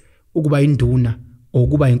access. Ukuba induna or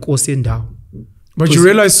ukuba inkosi endawo. But you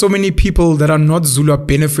realize so many people that are not Zulu are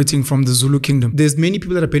benefiting from the Zulu kingdom. There's many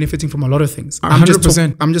people that are benefiting from a lot of things.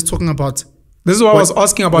 100%. I'm just talking about. This is what I was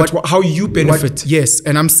asking about, how you benefit. Yes,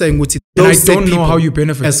 and I'm saying with it. And I don't know how you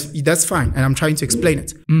benefit. That's fine, and I'm trying to explain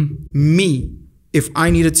it. Me, if I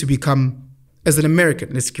needed to become, as an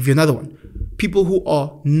American, let's give you another one. People who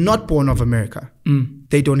are not born of America,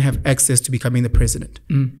 they don't have access to becoming the president.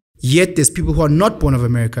 Yet there's people who are not born of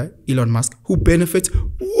America, Elon Musk, who benefit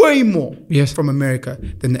way more from America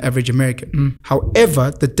than the average American.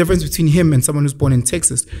 However, the difference between him and someone who's born in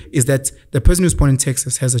Texas is that the person who's born in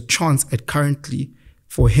Texas has a chance at currently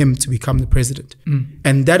for him to become the president.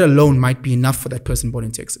 And that alone might be enough for that person born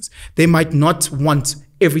in Texas. They might not want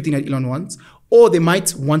everything that Elon wants, or they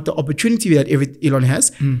might want the opportunity that Elon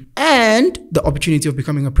has and the opportunity of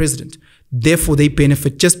becoming a president. Therefore, they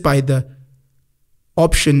benefit just by the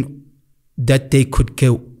option that they could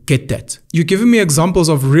get that. You're giving me examples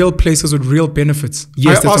of real places with real benefits.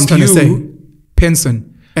 Yes, that's what I'm trying to say.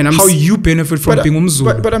 Penson, and how you benefit from being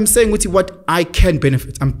Umzulu. But I'm saying what I can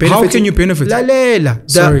benefit. How can you benefit?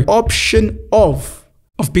 The option of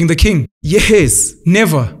being the king. Yes.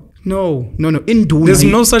 Never. No. Induna. There's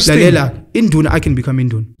no such thing. Induna, I can become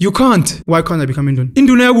Induna. You can't. Why can't I become Induna?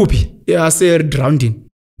 Induna yagupi. Yeah, I say drowning.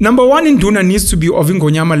 Number one, Induna needs to be of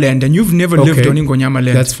Ingonyama land, and you've never lived on Ingonyama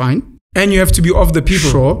land. That's fine. And you have to be of the people.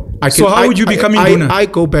 Sure. So how would you become Induna? I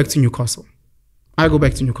go back to Newcastle.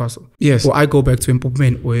 Yes. Or I go back to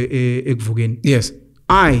Mpopumen or Ekvugeni. Yes.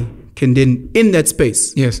 I can then, in that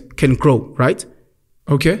space, can grow, right?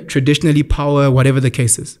 Okay. Traditionally, power, whatever the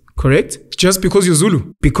case is. Correct? Just because you're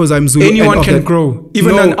Zulu. Because I'm Zulu. Anyone can grow.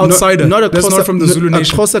 Even an outsider. That's not from the Zulu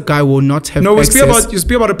nation. A Xhosa guy will not have access. You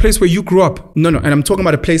speak about a place where you grew up. No. And I'm talking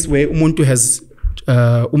about a place where umuntu has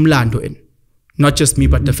umlando in. Not just me,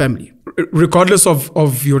 but the family. Regardless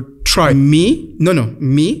of your tribe. Me,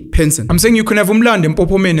 Penson. I'm saying you can have umlando in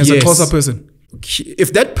Mpopumen as a Xhosa person.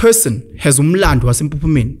 If that person has umlando was in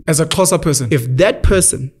Mpopumen. As a Xhosa person. If that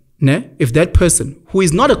person who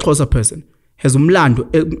is not a Xhosa person has umlando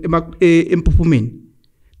in Mpopumen,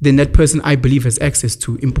 then that person, I believe, has access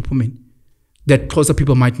to Mpopumen that Xhosa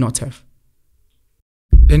people might not have.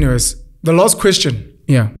 Anyways, the last question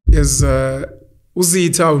is Uzita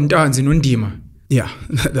untanzi nondima. Yeah.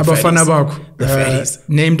 Abafana bakho.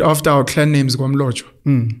 Named after our clan names,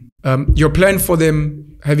 Mlotshwa. Your plan for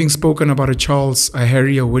them, having spoken about a Charles, a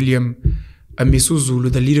Harry, a William, a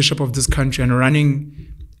Misuzulu, the leadership of this country, and running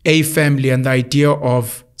a family and the idea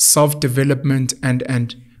of self-development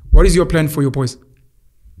and what is your plan for your boys?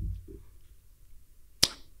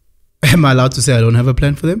 Am I allowed to say I don't have a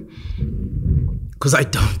plan for them? Because I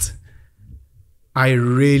don't. I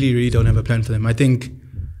really, really don't have a plan for them. I think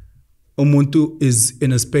Umuntu is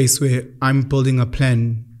in a space where I'm building a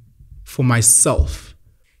plan for myself.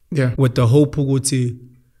 Yeah. With the hope, Uguti,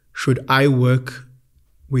 should I work?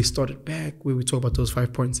 We started back where we talk about those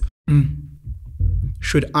 5 points.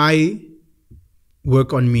 Should I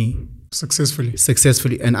work on me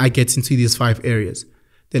successfully, and I get into these 5 areas,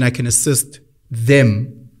 then I can assist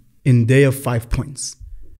them in their 5 points.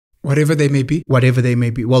 Whatever they may be? Whatever they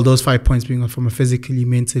may be. Well, those 5 points being from a physically,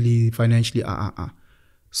 mentally, financially,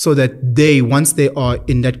 so that they, once they are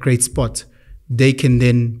in that great spot, they can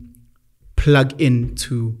then plug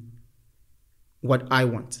into what I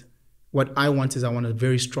want. What I want is I want a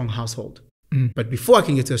very strong household. But before I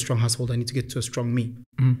can get to a strong household, I need to get to a strong me.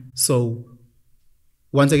 So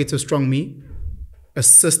once I get to a strong me,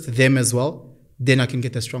 assist them as well, then I can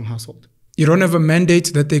get a strong household. You don't have a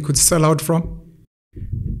mandate that they could sell out from?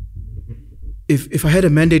 If I had a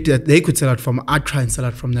mandate that they could sell out from, I'd try and sell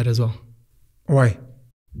out from that as well. Why?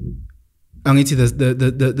 Angithi,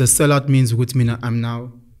 the sellout means ukuthi I'm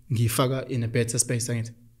now ngifaka in a better space.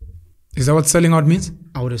 Is that what selling out means?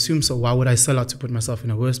 I would assume so. Why would I sell out to put myself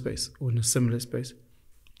in a worse space or in a similar space?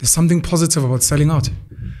 There's something positive about selling out.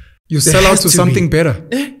 You sell out to something better.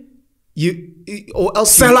 Or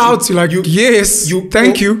else sell out. You're like, yes,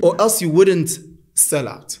 thank you. Or else you wouldn't sell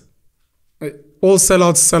out. All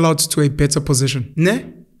sellouts sell out to a better position.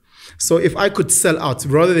 Ne? So if I could sell out,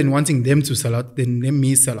 rather than wanting them to sell out, then let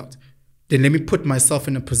me sell out. Then let me put myself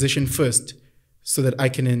in a position first so that I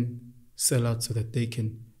can then sell out so that they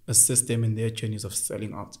can assist them in their journeys of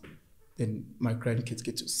selling out. Then my grandkids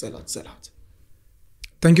get to sell out.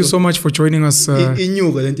 Thank you so much for joining us on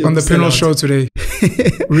the Penuel show today.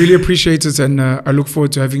 Really appreciate it, and I look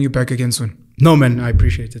forward to having you back again soon. No, man, I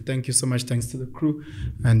appreciate it. Thank you so much. Thanks to the crew,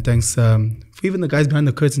 and thanks for even the guys behind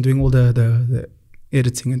the curtain doing all the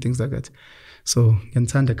editing and things like that. So,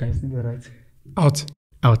 Yantanda guys, right?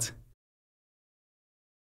 Out.